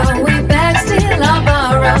tomorrow, we beg, steal or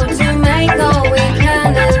borrow to make all we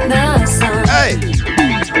can in the sun. Hey!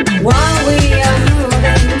 While we are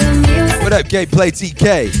moving the music. What up, Gameplay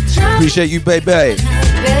TK? Appreciate you, baby.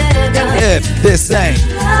 If this ain't.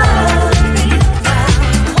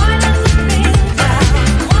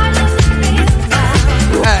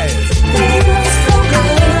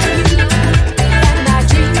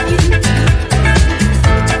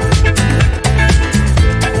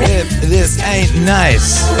 This ain't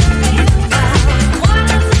nice.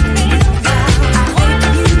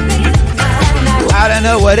 I don't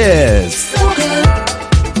know what is.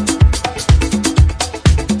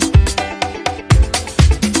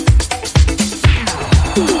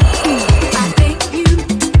 I think of you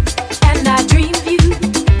and I dream of you.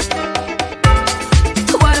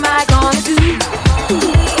 What am I gonna do?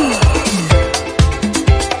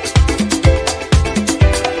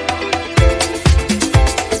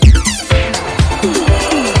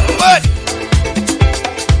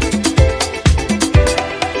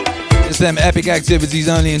 Them epic activities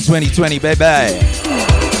only in 2020, baby.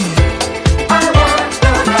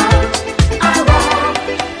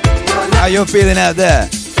 How you feeling out there?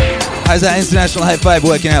 How's that international high five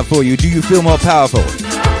working out for you? Do you feel more powerful?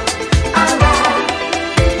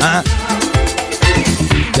 Huh?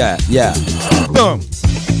 Yeah. Boom.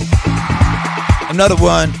 Another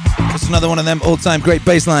one. Just another one of them all-time great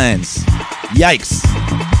bass lines. Yikes.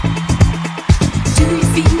 Do you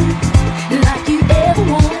feel like you ever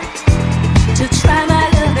want to try my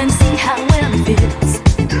love and see how well it fits?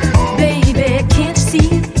 Baby, can't you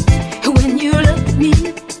see when you look at me?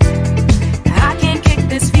 I can't kick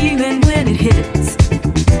this feeling when it hits.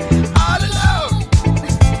 All alone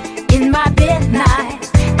in my bed at night,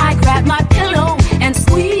 I grab my pillow and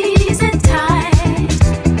squeeze it tight.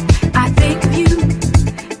 I think of you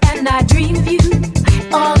and I dream of you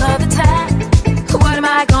all of the time. What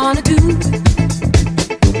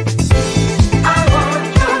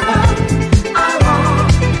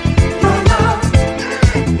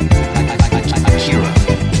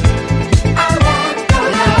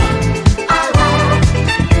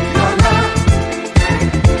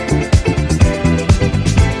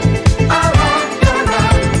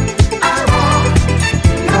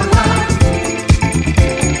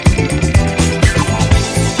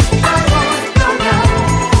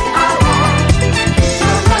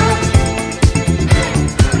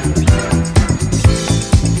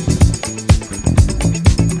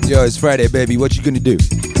go. It's Friday, baby. What you gonna do?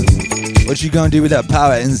 What you gonna do with that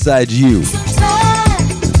power inside you?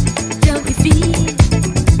 Don't you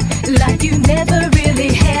feel like you never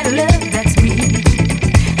really had a love that's me?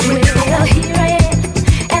 Well, here I am,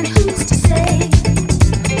 and who's to say?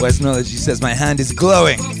 West Knowledge, he says, my hand is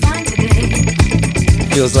glowing.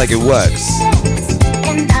 Feels like it works.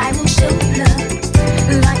 And I will show love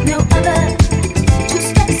like no other. 2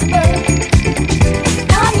 steps above.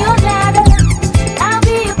 On your ladder, I'll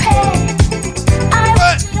be your pet. I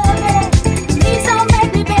want you to love it. Please don't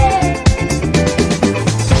make me beg.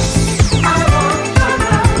 I want your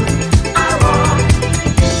love. I want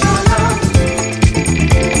your love.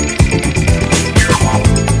 I want your love.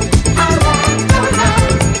 I want your love.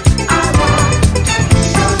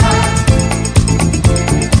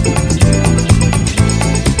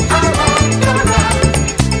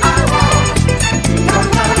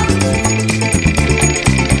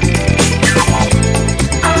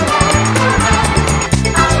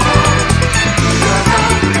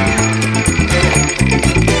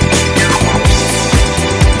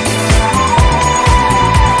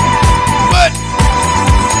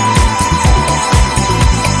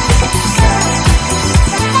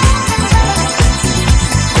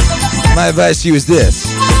 My advice to you is this.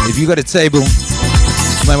 If you got a table,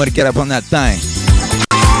 you might want to get up on that thing.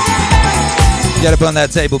 Get up on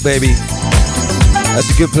that table, baby.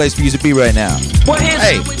 That's a good place for you to be right now. Well, here's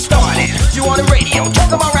how it started. You on the radio,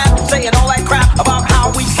 talking about rap, saying all that crap about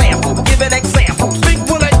how we sample. Give an example. Think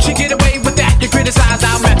we'll let you get away with that? You criticize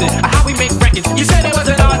our method, how we make records. You said it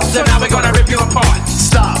was an art, so now we're gonna rip you apart.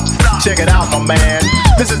 Stop. Check it out, my man.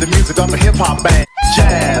 This is the music of a hip-hop band.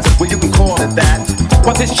 Jazz, well, you can call it that.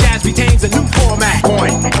 But this jazz retains a new format.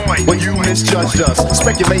 Point. Well, you misjudged us,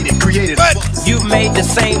 speculated, created. You've made the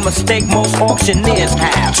same mistake most auctioneers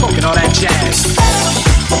have. Talking all that jazz.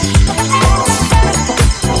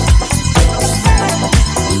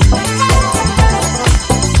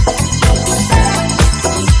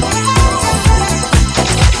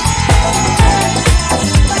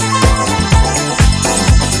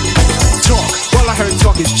 Talk. Well, I heard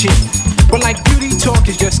talk is cheap. But like beauty, talk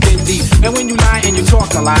is just skin deep. And when you lie and you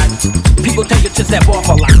talk a lot, people tell you to step off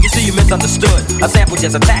a lot. You see, you misunderstood. A sample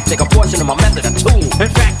just a tactic, a portion of my method, a tool. In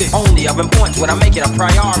fact, it's only of importance when I make it a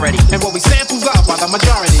priority. And what we samples up by the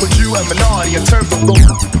majority. But you a minority in terms of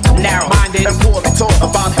narrow-minded and poorly taught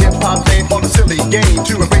about hip-hop ain't on a silly game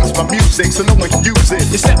to erase my music so no one can use it.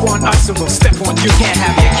 You step on us and we'll step on you. Can't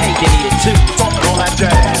have your cake and eat it too. Talking all that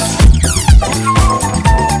jazz.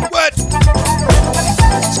 What?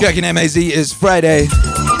 Skirking MAZ is Friday.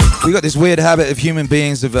 We got this weird habit of human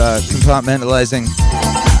beings of compartmentalizing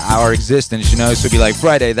our existence, you know. So it'd be like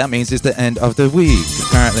Friday, that means it's the end of the week,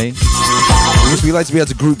 apparently. Because we like to be able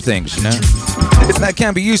to group things, you know. And that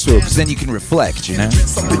can be useful because then you can reflect, you know.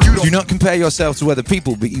 Do not compare yourself to other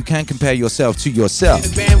people, but you can compare yourself to yourself.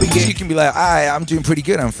 So you can be like, I'm doing pretty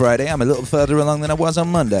good on Friday. I'm a little further along than I was on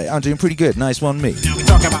Monday. I'm doing pretty good. Nice one, me.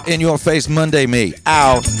 In your face, Monday, me.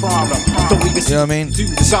 Ow. You know what I mean?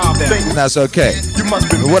 And that's okay.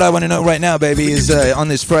 But what I want to know right now, baby, is on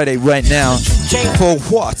this Friday right now, for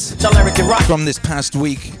what from this past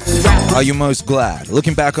week are you most glad?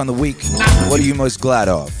 Looking back on the week, what are you most glad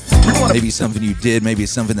of? Maybe something you did, maybe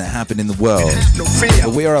it's something that happened in the world.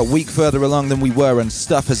 But we are a week further along than we were, and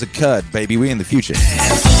stuff has occurred, baby. We're in the future.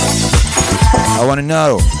 I want to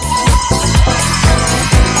know.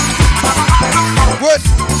 What?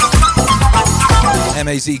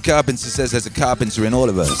 MAZ Carpenter says there's a carpenter in all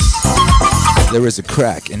of us. There is a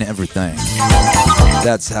crack in everything.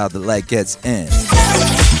 That's how the light gets in.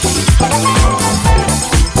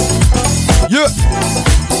 Yeah.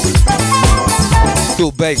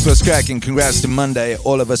 Cool Bakes was cracking. Congrats to Monday.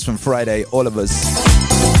 All of us from Friday. All of us.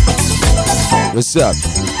 What's up?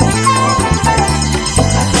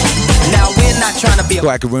 Now we're not trying to be a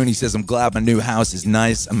Quackaroony says, I'm glad my new house is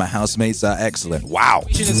nice and my housemates are excellent. Wow.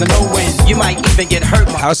 You might even get hurt.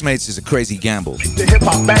 Housemates is a crazy gamble. The hip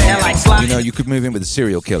hop band like slide. You know, you could move in with a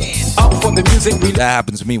serial killer. Up for the music we That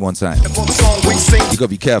happened to me one time. for the song we sing. You gotta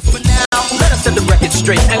be careful. Now let us set the record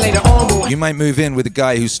straight. And later on, You might move in with a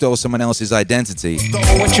guy who stole someone else's identity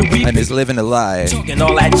what you and is living a lie. and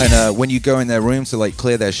all that. And when you go in their room to like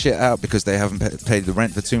clear their shit out because they haven't paid the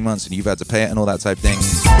rent for 2 months and you've had to pay it and all that type of thing,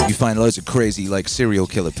 you find loads of crazy like serial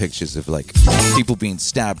killer pictures of like people being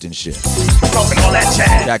stabbed and shit. Talking all that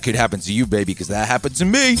jazz. That could happen to you, baby, because that happened to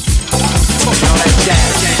me. Talking all that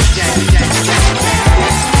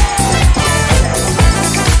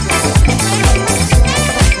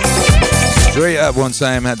Straight up one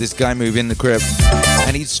time had this guy move in the crib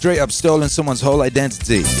and he'd straight up stolen someone's whole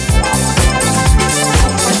identity.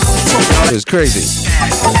 It was crazy.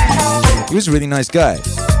 He was a really nice guy.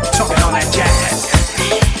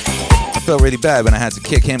 I felt really bad when I had to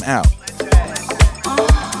kick him out.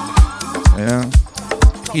 You know?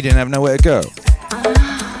 He didn't have nowhere to go.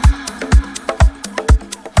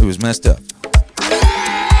 It was messed up.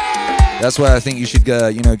 That's why I think you should,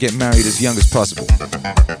 get married as young as possible.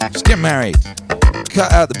 Just get married.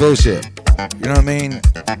 Cut out the bullshit. You know what I mean?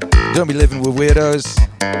 Don't be living with weirdos.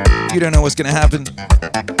 You don't know what's gonna happen.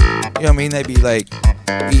 You know what I mean? They be like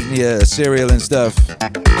eating your cereal and stuff.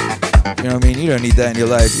 You know what I mean? You don't need that in your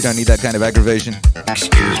life. You don't need that kind of aggravation.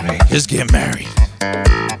 Excuse me. Just get married.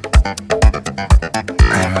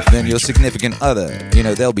 Then your significant other,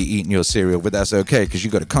 they'll be eating your cereal, but that's okay because you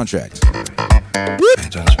got a contract. I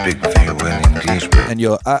don't speak very well English, but... And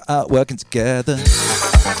you're working together.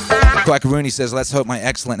 Quackaroony says, let's hope my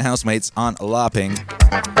excellent housemates aren't LARPing.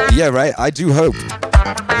 Yeah, right, I do hope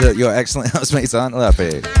that your excellent housemates aren't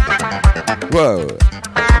LARPing. Whoa.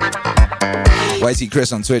 YT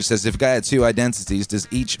Chris on Twitch says, if a guy had two identities, does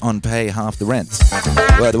each pay half the rent?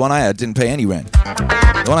 Well, the one I had didn't pay any rent.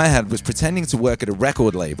 The one I had was pretending to work at a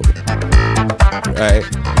record label. Right?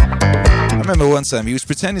 I remember one time he was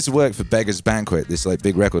pretending to work for Beggar's Banquet, this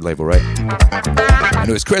big record label, right? And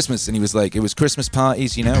it was Christmas, and he was like, it was Christmas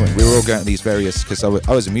parties, and we were all going to these various, because I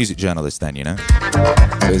was a music journalist then, So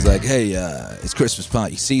he was like, hey, it's Christmas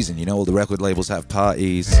party season, all the record labels have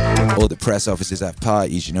parties, all the press offices have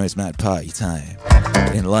parties, it's mad party time.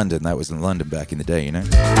 In London, that was in London back in the day, And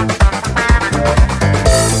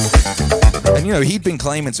he'd been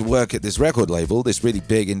claiming to work at this record label, this really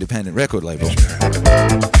big independent record label.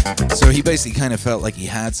 So he basically kind of felt like he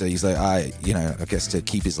had to. He's like, I guess to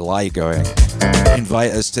keep his lie going,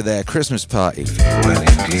 invite us to their Christmas party.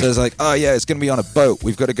 So it's like, oh yeah, it's going to be on a boat.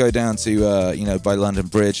 We've got to go down to, by London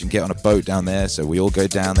Bridge and get on a boat down there. So we all go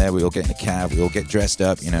down there. We all get in a cab. We all get dressed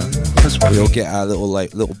up. We all get our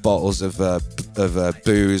little bottles of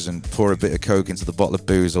booze and pour a bit of Coke into the bottle of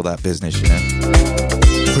booze. All that business,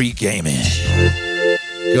 Pre-gaming.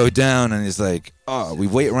 Go down and it's like, oh, we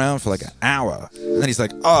wait around for like an hour. And then he's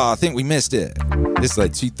like, oh, I think we missed it. This is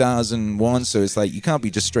like 2001, so it's like you can't be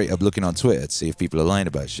just straight up looking on Twitter to see if people are lying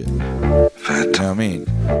about shit. You know what I mean?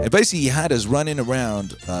 And basically he had us running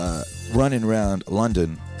around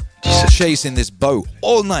London, chasing this boat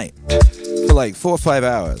all night for like 4 or 5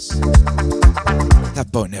 hours. That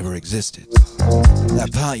boat never existed.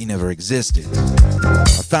 That party never existed. I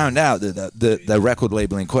found out that the record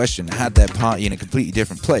label in question had their party in a completely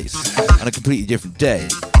different place on a completely different day.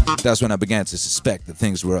 That's when I began to suspect that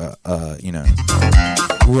things were,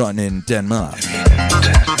 run in Denmark.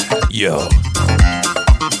 Yo.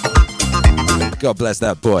 God bless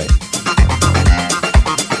that boy.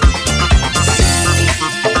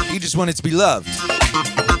 He just wanted to be loved.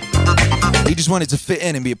 He just wanted to fit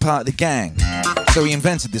in and be a part of the gang. So he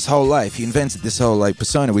invented this whole life. He invented this whole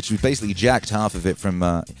persona, which was basically jacked half of it from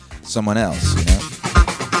someone else,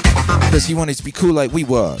 because he wanted to be cool like we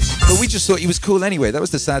was. But we just thought he was cool anyway. That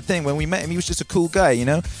was the sad thing. When we met him, he was just a cool guy,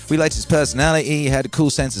 We liked his personality. He had a cool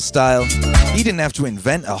sense of style. He didn't have to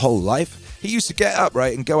invent a whole life. He used to get up,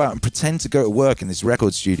 right, and go out and pretend to go to work in this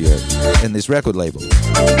record studio, in this record label.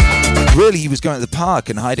 Really, he was going to the park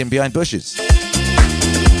and hiding behind bushes.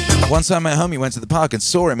 One time my homie went to the park and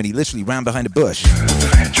saw him and he literally ran behind a bush. Yo!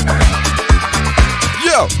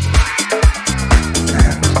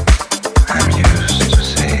 I'm used to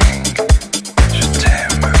saying, je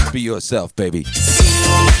t'aime. Be yourself, baby.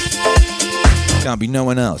 Can't be no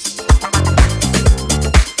one else.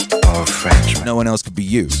 Oh, French. No one else could be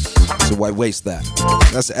you. So why waste that?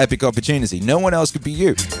 That's an epic opportunity. No one else could be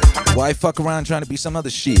you. Why fuck around trying to be some other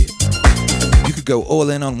shit? You could go all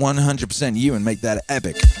in on 100% you and make that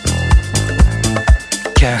epic.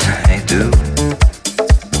 Can I do?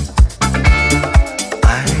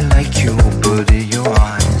 I like your body, your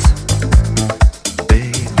eyes,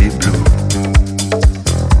 baby blue.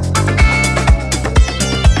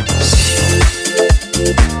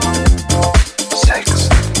 Sex.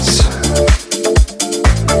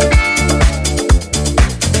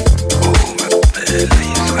 Oh, ma belle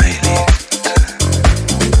israélite.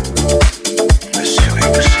 Me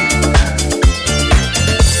surexcite.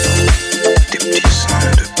 Des petits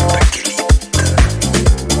seins de bakélite.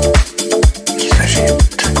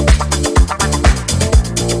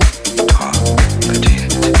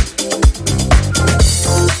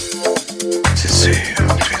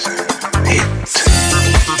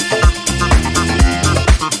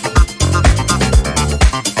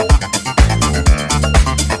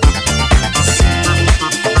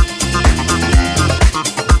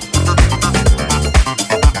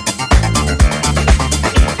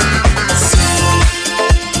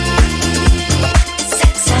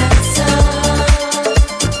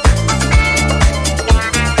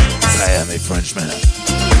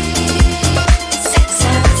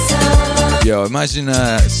 imagine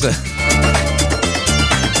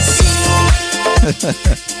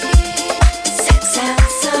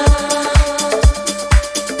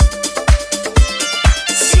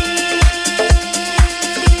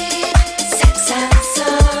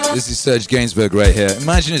This is Serge Gainsbourg right here.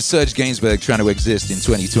 Imagine it's Serge Gainsbourg trying to exist in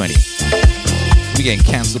 2020. We're getting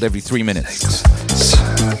cancelled every 3 minutes.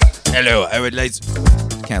 Hello, I would like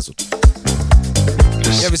to... Cancelled.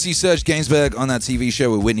 You ever see Serge Gainsbourg on that TV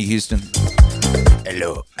show with Whitney Houston?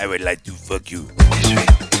 Hello, I would like to fuck you.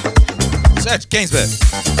 Serge Gainsbourg.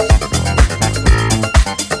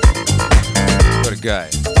 What a guy.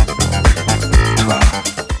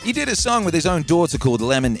 He did a song with his own daughter called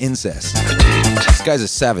Lemon Incest. This guy's a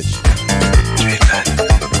savage.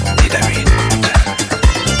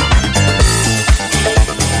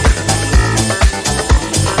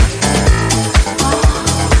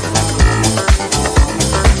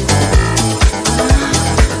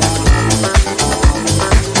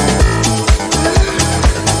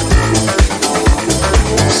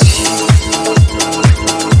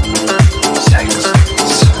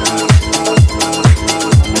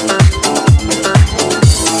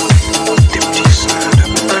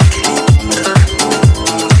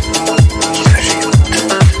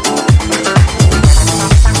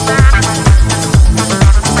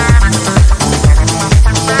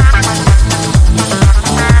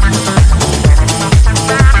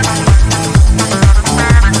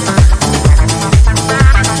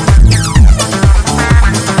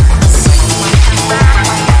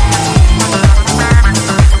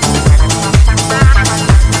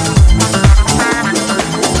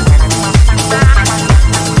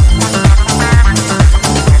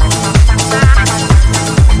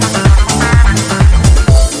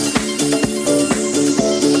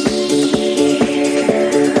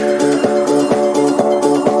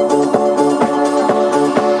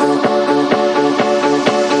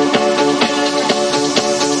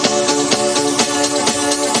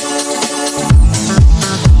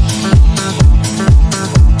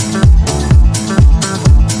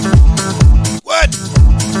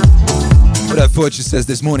 Fortune says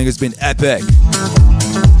this morning has been epic.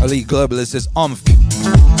 Elite Globalist says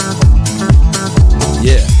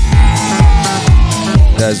Yeah.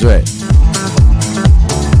 That's right.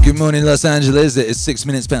 Good morning, Los Angeles. It is 6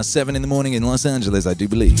 minutes past 7 in the morning in Los Angeles, I do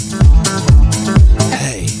believe.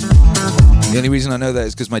 Hey. The only reason I know that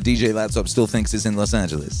is because my DJ laptop still thinks it's in Los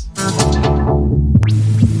Angeles.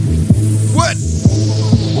 What?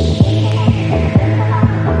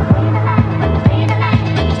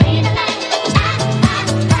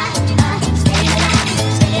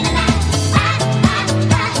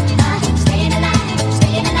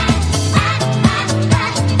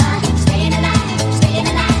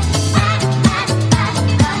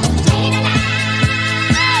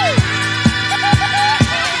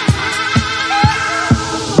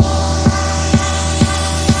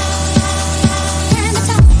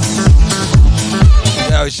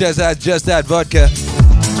 Just had vodka,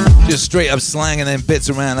 just straight up slanging them bits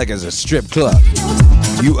around like it's a strip club.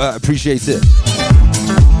 You appreciate it?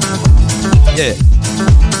 Yeah.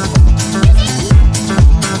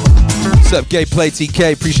 What's up, Gay Play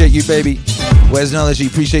TK? Appreciate you, baby. Where's Knowledge?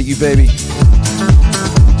 Appreciate you, baby.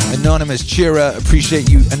 Anonymous Cheerer, appreciate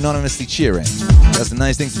you anonymously cheering. That's a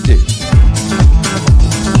nice thing to do.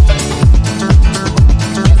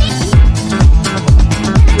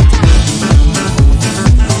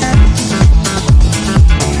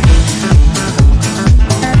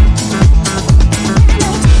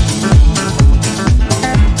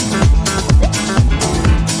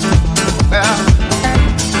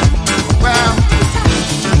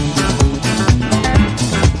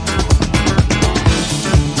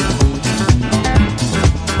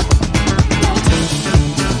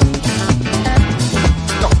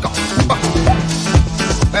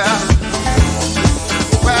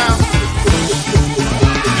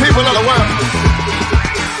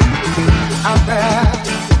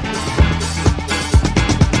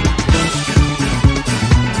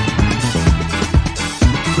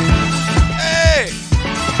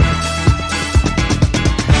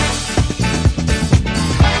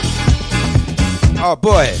 Oh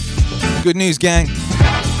boy, good news, gang.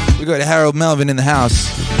 We got Harold Melvin in the house,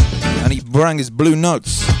 and he brought his blue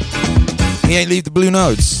notes. He ain't leave the blue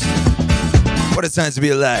notes. What a time to be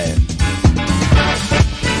alive.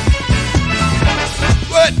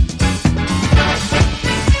 What?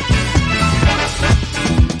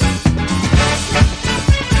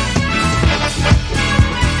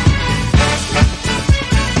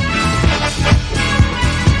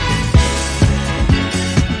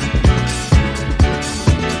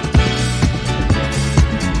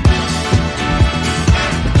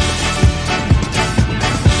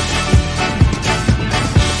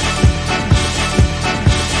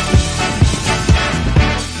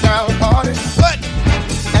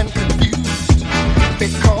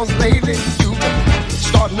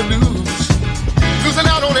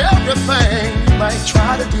 might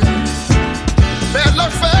try to do. Bad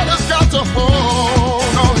luck fellas got to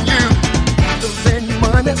hold on you. Don't lend you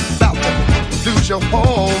money, about to lose your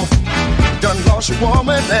home. Done lost your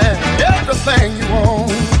woman and everything you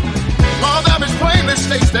own. Law that is plainly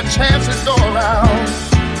states that chances go around.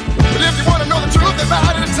 But if you want to know the truth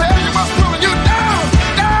about it, tell you what's pulling you down,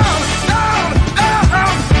 down, down,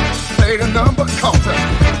 down. Play the number counter,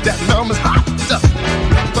 that number's hot.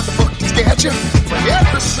 But the book scared you for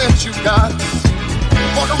every cent you got.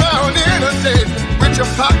 Walk around in a day with your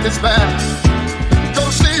pockets back. Go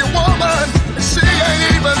see a woman and she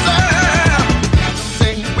ain't even there.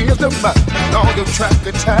 Think wisdom, but don't you track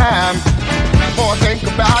the time. More think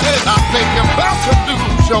about it, I think you're about to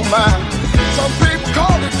lose your mind. Some people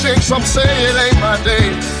call it jinx, some say it ain't my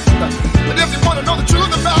day. But if you want to know the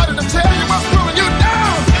truth about it, I'll tell you what's pulling you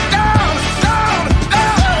down, down, down,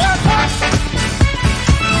 down.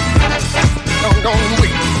 Don't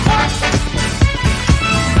wait.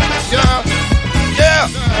 Yeah, yeah.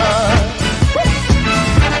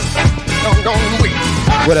 Don't wait.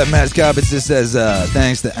 What up, Matt Carpenter says,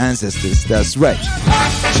 thanks to ancestors. That's right.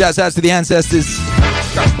 Shouts out to the ancestors.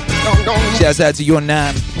 Shouts out to your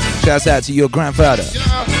nan. Shouts out to your grandfather.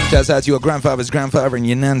 Shouts out to your grandfather's grandfather and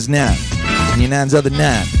your nan's nan. And your nan's other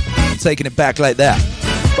nan. I'm taking it back like that.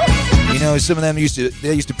 You know, some of them used to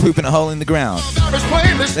poop in a hole in the ground.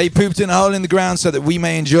 They pooped in a hole in the ground so that we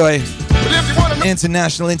may enjoy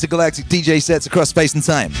international intergalactic DJ sets across space and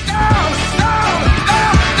time.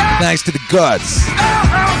 Thanks to the gods.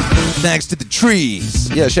 Thanks to the trees.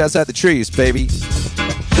 Yeah, shouts out the trees, baby.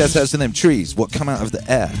 Shouts out to them trees. What come out of the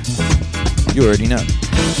air? You already know.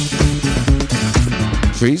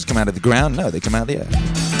 Trees come out of the ground? No, they come out of the air.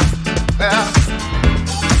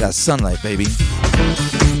 That's sunlight, baby.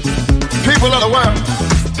 People of the world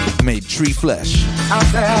made tree flesh. out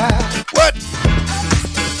there. What?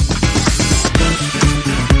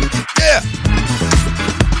 Yeah.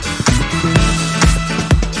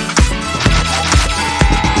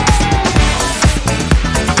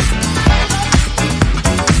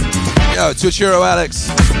 Yo, Twitchero Alex.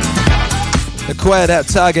 Acquired at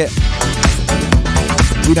Target.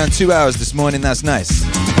 We done 2 hours this morning, that's nice.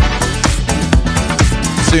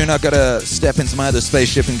 Soon I gotta step into my other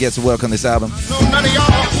spaceship and get to work on this album. None of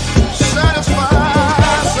y'all satisfied.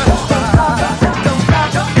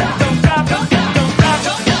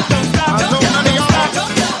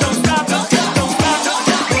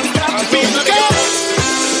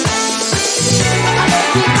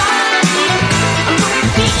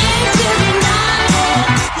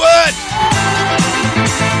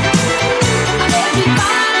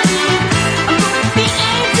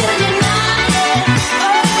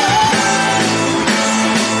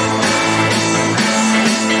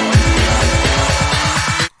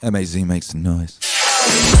 MAZ makes some noise.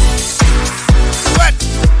 What?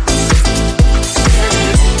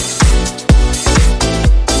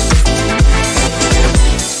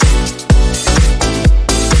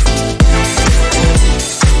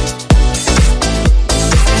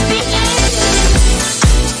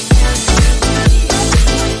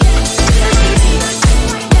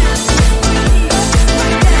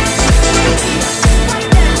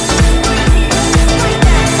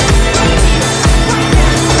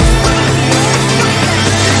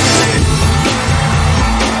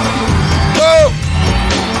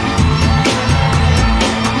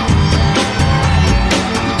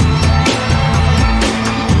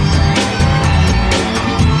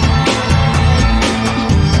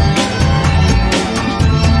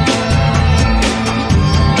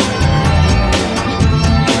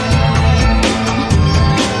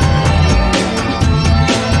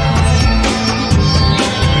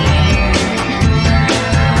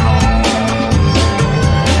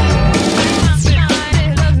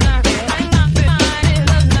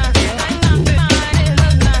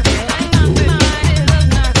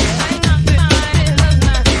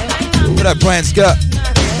 Brian Scott.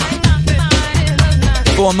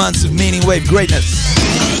 4 months of Meaningwave greatness.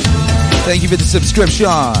 Thank you for the subscription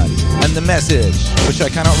and the message, which I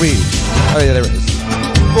cannot read. Oh yeah, there it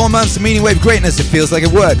is. 4 months of Meaningwave greatness. It feels like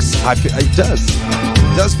it works. It does.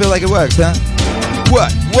 It does feel like it works, huh?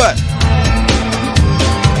 What? What?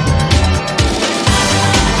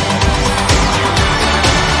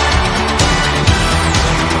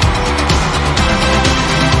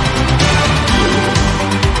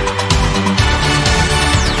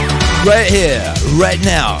 Right here, right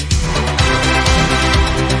now.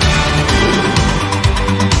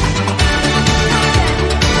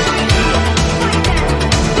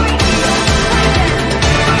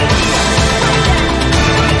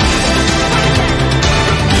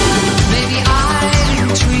 Maybe I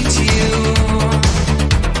treat you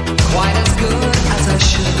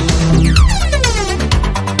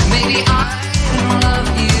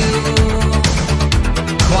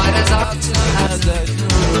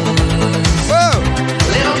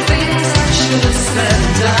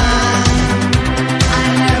undone. I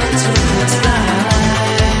never took the time.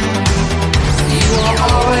 You were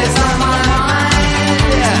always on my mind.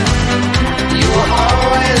 Yeah. You were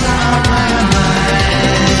always on my mind.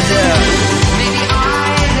 Yeah. Maybe I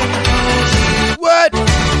didn't know you. What?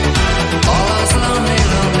 All those lonely,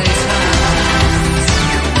 lonely times.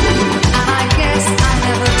 And I guess I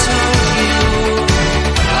never told you.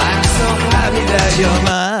 I'm so happy that you're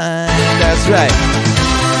mine. That's right.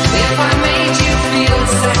 If I made you feel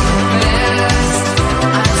second best,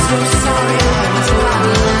 I'm so sorry I was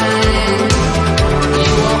lying.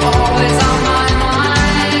 You were always on my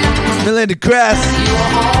mind. Melinda Crass. You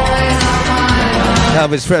were always on my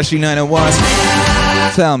mind. Elvis Freshie 901.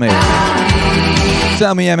 Tell me.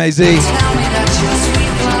 Tell me, MAZ. Tell me that your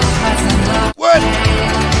sweet love hasn't done. What?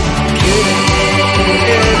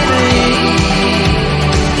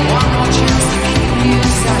 One more chance to keep you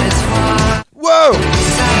satisfied. Whoa!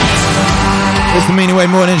 It's the Meaningwave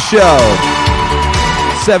Morning Show.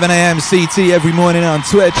 7 a.m. CT every morning on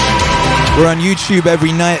Twitch. We're on YouTube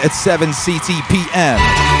every night at 7 CT PM.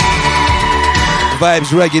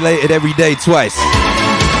 Vibes regulated every day twice.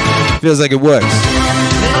 Feels like it works.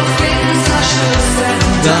 Little things I should have said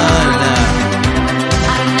and done.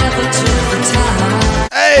 I never took the time.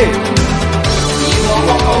 Hey! You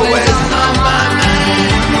were always on my mind.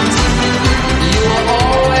 You were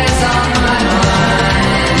always on my mind.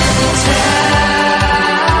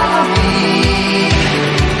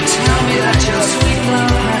 Tell me that your sweet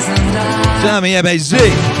love hasn't done. Tell me, MAZ.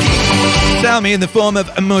 Tell me in the form of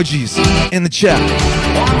emojis in the chat.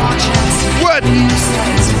 One more chance to What? keep you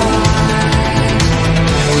satisfied.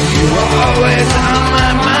 You were always on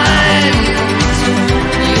my mind.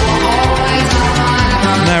 You were always on my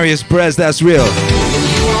mind. Marius Perez, that's real. You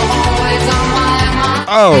were always on my mind.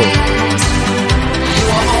 Oh. You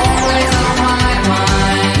were always on my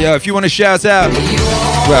mind. Yo, if you want to shout out,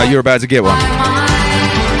 well, you're about to get one.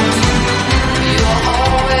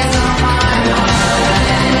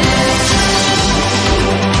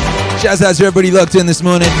 Shouts out to everybody locked in this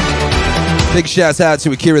morning. Big shouts out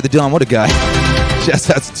to Akira the Don, what a guy. Shouts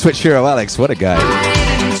out to Twitch Hero Alex, what a guy.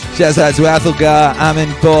 Shouts out to Athelgar,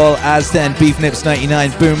 Amin, Paul, Azten, Beef Nips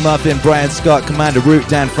 99, Boom Muffin, Brian Scott, Commander Root,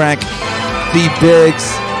 Dan Frank, D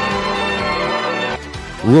Biggs.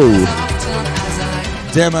 Whoa.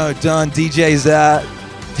 Demo, Don, DJ Zah,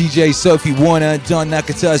 DJ Sophie Warner, Don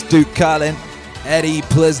Nakatas, Duke Carlin, Eddie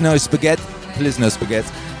Plizno Spaghetti,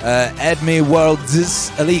 Edme Worlds,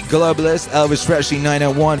 Elite Globalist, Elvis Freshie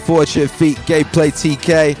 901, Fortune Feet, Gay Play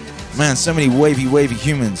TK. Man, so many wavy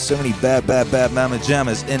humans, so many bad mama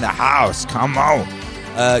jammers in the house. Come on.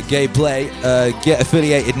 Gay Play, get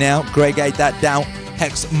affiliated now. Greg ate that down.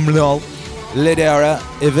 Hex Mlol, Lidera,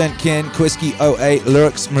 Eventkin, Quisky 08,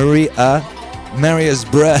 Lurks Maria, Marius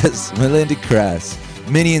Braz, Melinda Crass,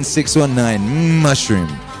 Minion 619, Mushroom,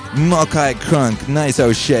 Mokai Crunk, Nice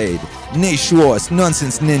O'Shade, Nate Schwartz,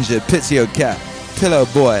 Nonsense Ninja, Pizio Cat, Pillow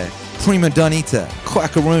Boy, Prima Donita,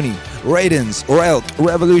 Quackaroony, Raidens, Railk,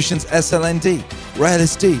 Revolutions SLND,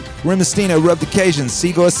 Radis D, Rimastino, Rubbed Occasions,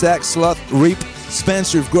 Seagor Sack, Sloth, Reap,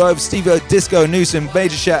 Spencer of Grove, Steve Disco Newsom.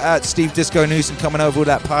 Major shout out to Steve Disco Newsom coming over with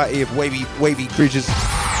that party of wavy creatures.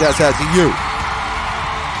 Shouts out to you.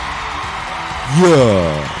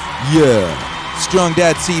 Yeah. Strong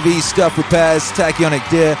Dad TV, Stuff Repairs, Tachyonic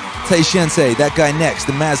Deer, Tay Shensei, That Guy Next,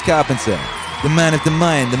 The Maz Carpenter, The Man of the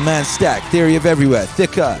Mind, The Man Stack, Theory of Everywhere,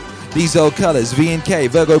 Thicker, These Old Colors, V&K,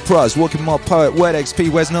 Virgo Pros, Walking Mob Poet, Word XP,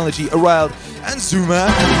 Wesnology, Ariled, and Zuma.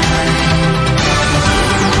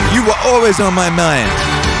 You were always on my mind.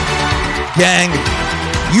 Gang,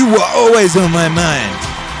 you were always on my mind.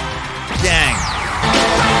 Gang.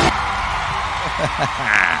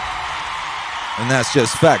 And that's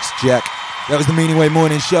just facts, Jack. That was the Meaningwave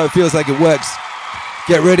Morning Show. It feels like it works.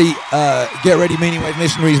 Get ready, Meaningwave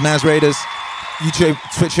Missionaries, Maz Raiders. YouTube,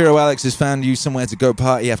 Twitch Hero Alex has found you somewhere to go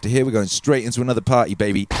party after here. We're going straight into another party,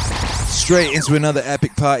 baby. Straight into another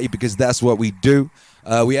epic party because that's what we do.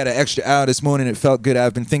 We had an extra hour this morning. It felt good.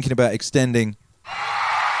 I've been thinking about extending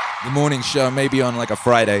the morning show maybe on like a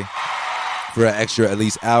Friday for an extra at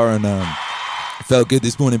least hour. And it felt good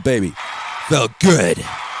this morning, baby. Felt good.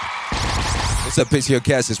 What's up, Pixio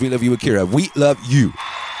Cassis? We love you, Akira. We love you,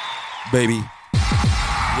 baby.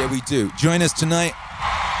 Yeah, we do. Join us tonight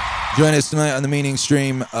on the Meaning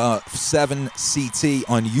stream, 7CT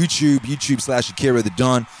on YouTube/Akira the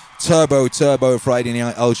Don. Turbo Friday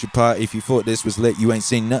Night Ultra Party. If you thought this was lit, you ain't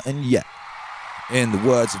seen nothing yet. In the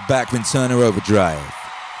words of Backman Turner Overdrive.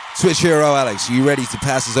 Twitch Hero Alex, are you ready to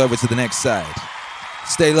pass us over to the next side?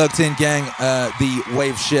 Stay locked in, gang. The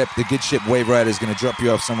wave ship, the good ship Wave Rider is going to drop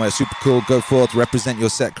you off somewhere super cool. Go forth, represent your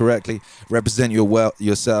set correctly, represent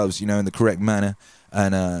yourselves, you know, in the correct manner,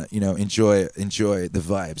 and you know, enjoy the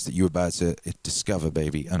vibes that you're about to discover,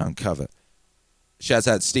 baby, and uncover. Shouts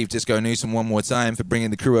out to Steve Disco Newsom one more time for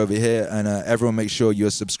bringing the crew over here, and everyone make sure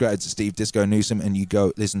you're subscribed to Steve Disco Newsom and you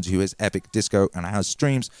go listen to his epic disco and house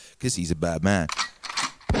streams, because he's a bad man.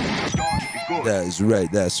 That's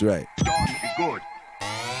right, that's right.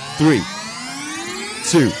 3,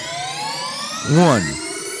 2, 1.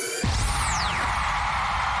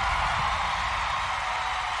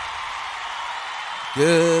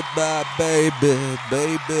 Goodbye, baby,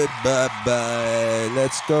 baby, bye-bye.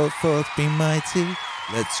 Let's go forth, be mighty.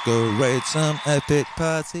 Let's go raid some epic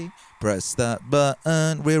party. Press that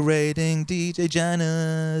button, we're raiding DJ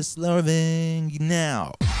Janus, loving you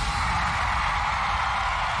now.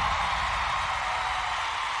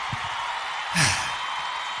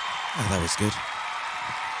 Oh, that was good.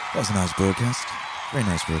 That was a nice broadcast. Very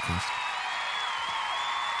nice broadcast.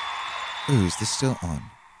 Ooh, is this still on?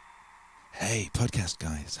 Hey, podcast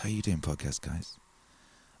guys. How you doing, podcast guys?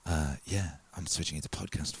 Yeah, I'm switching into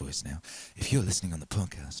podcast voice now. If you're listening on the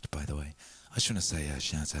podcast, by the way, I just want to say a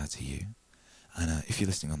shout out to you. And if you're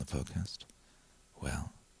listening on the podcast,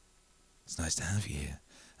 well, it's nice to have you here.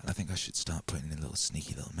 And I think I should start putting in little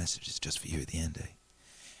sneaky little messages just for you at the end, eh?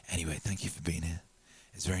 Anyway, thank you for being here.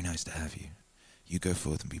 It's very nice to have you. You go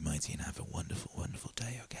forth and be mighty and have a wonderful, wonderful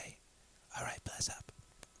day, okay? All right, bless up.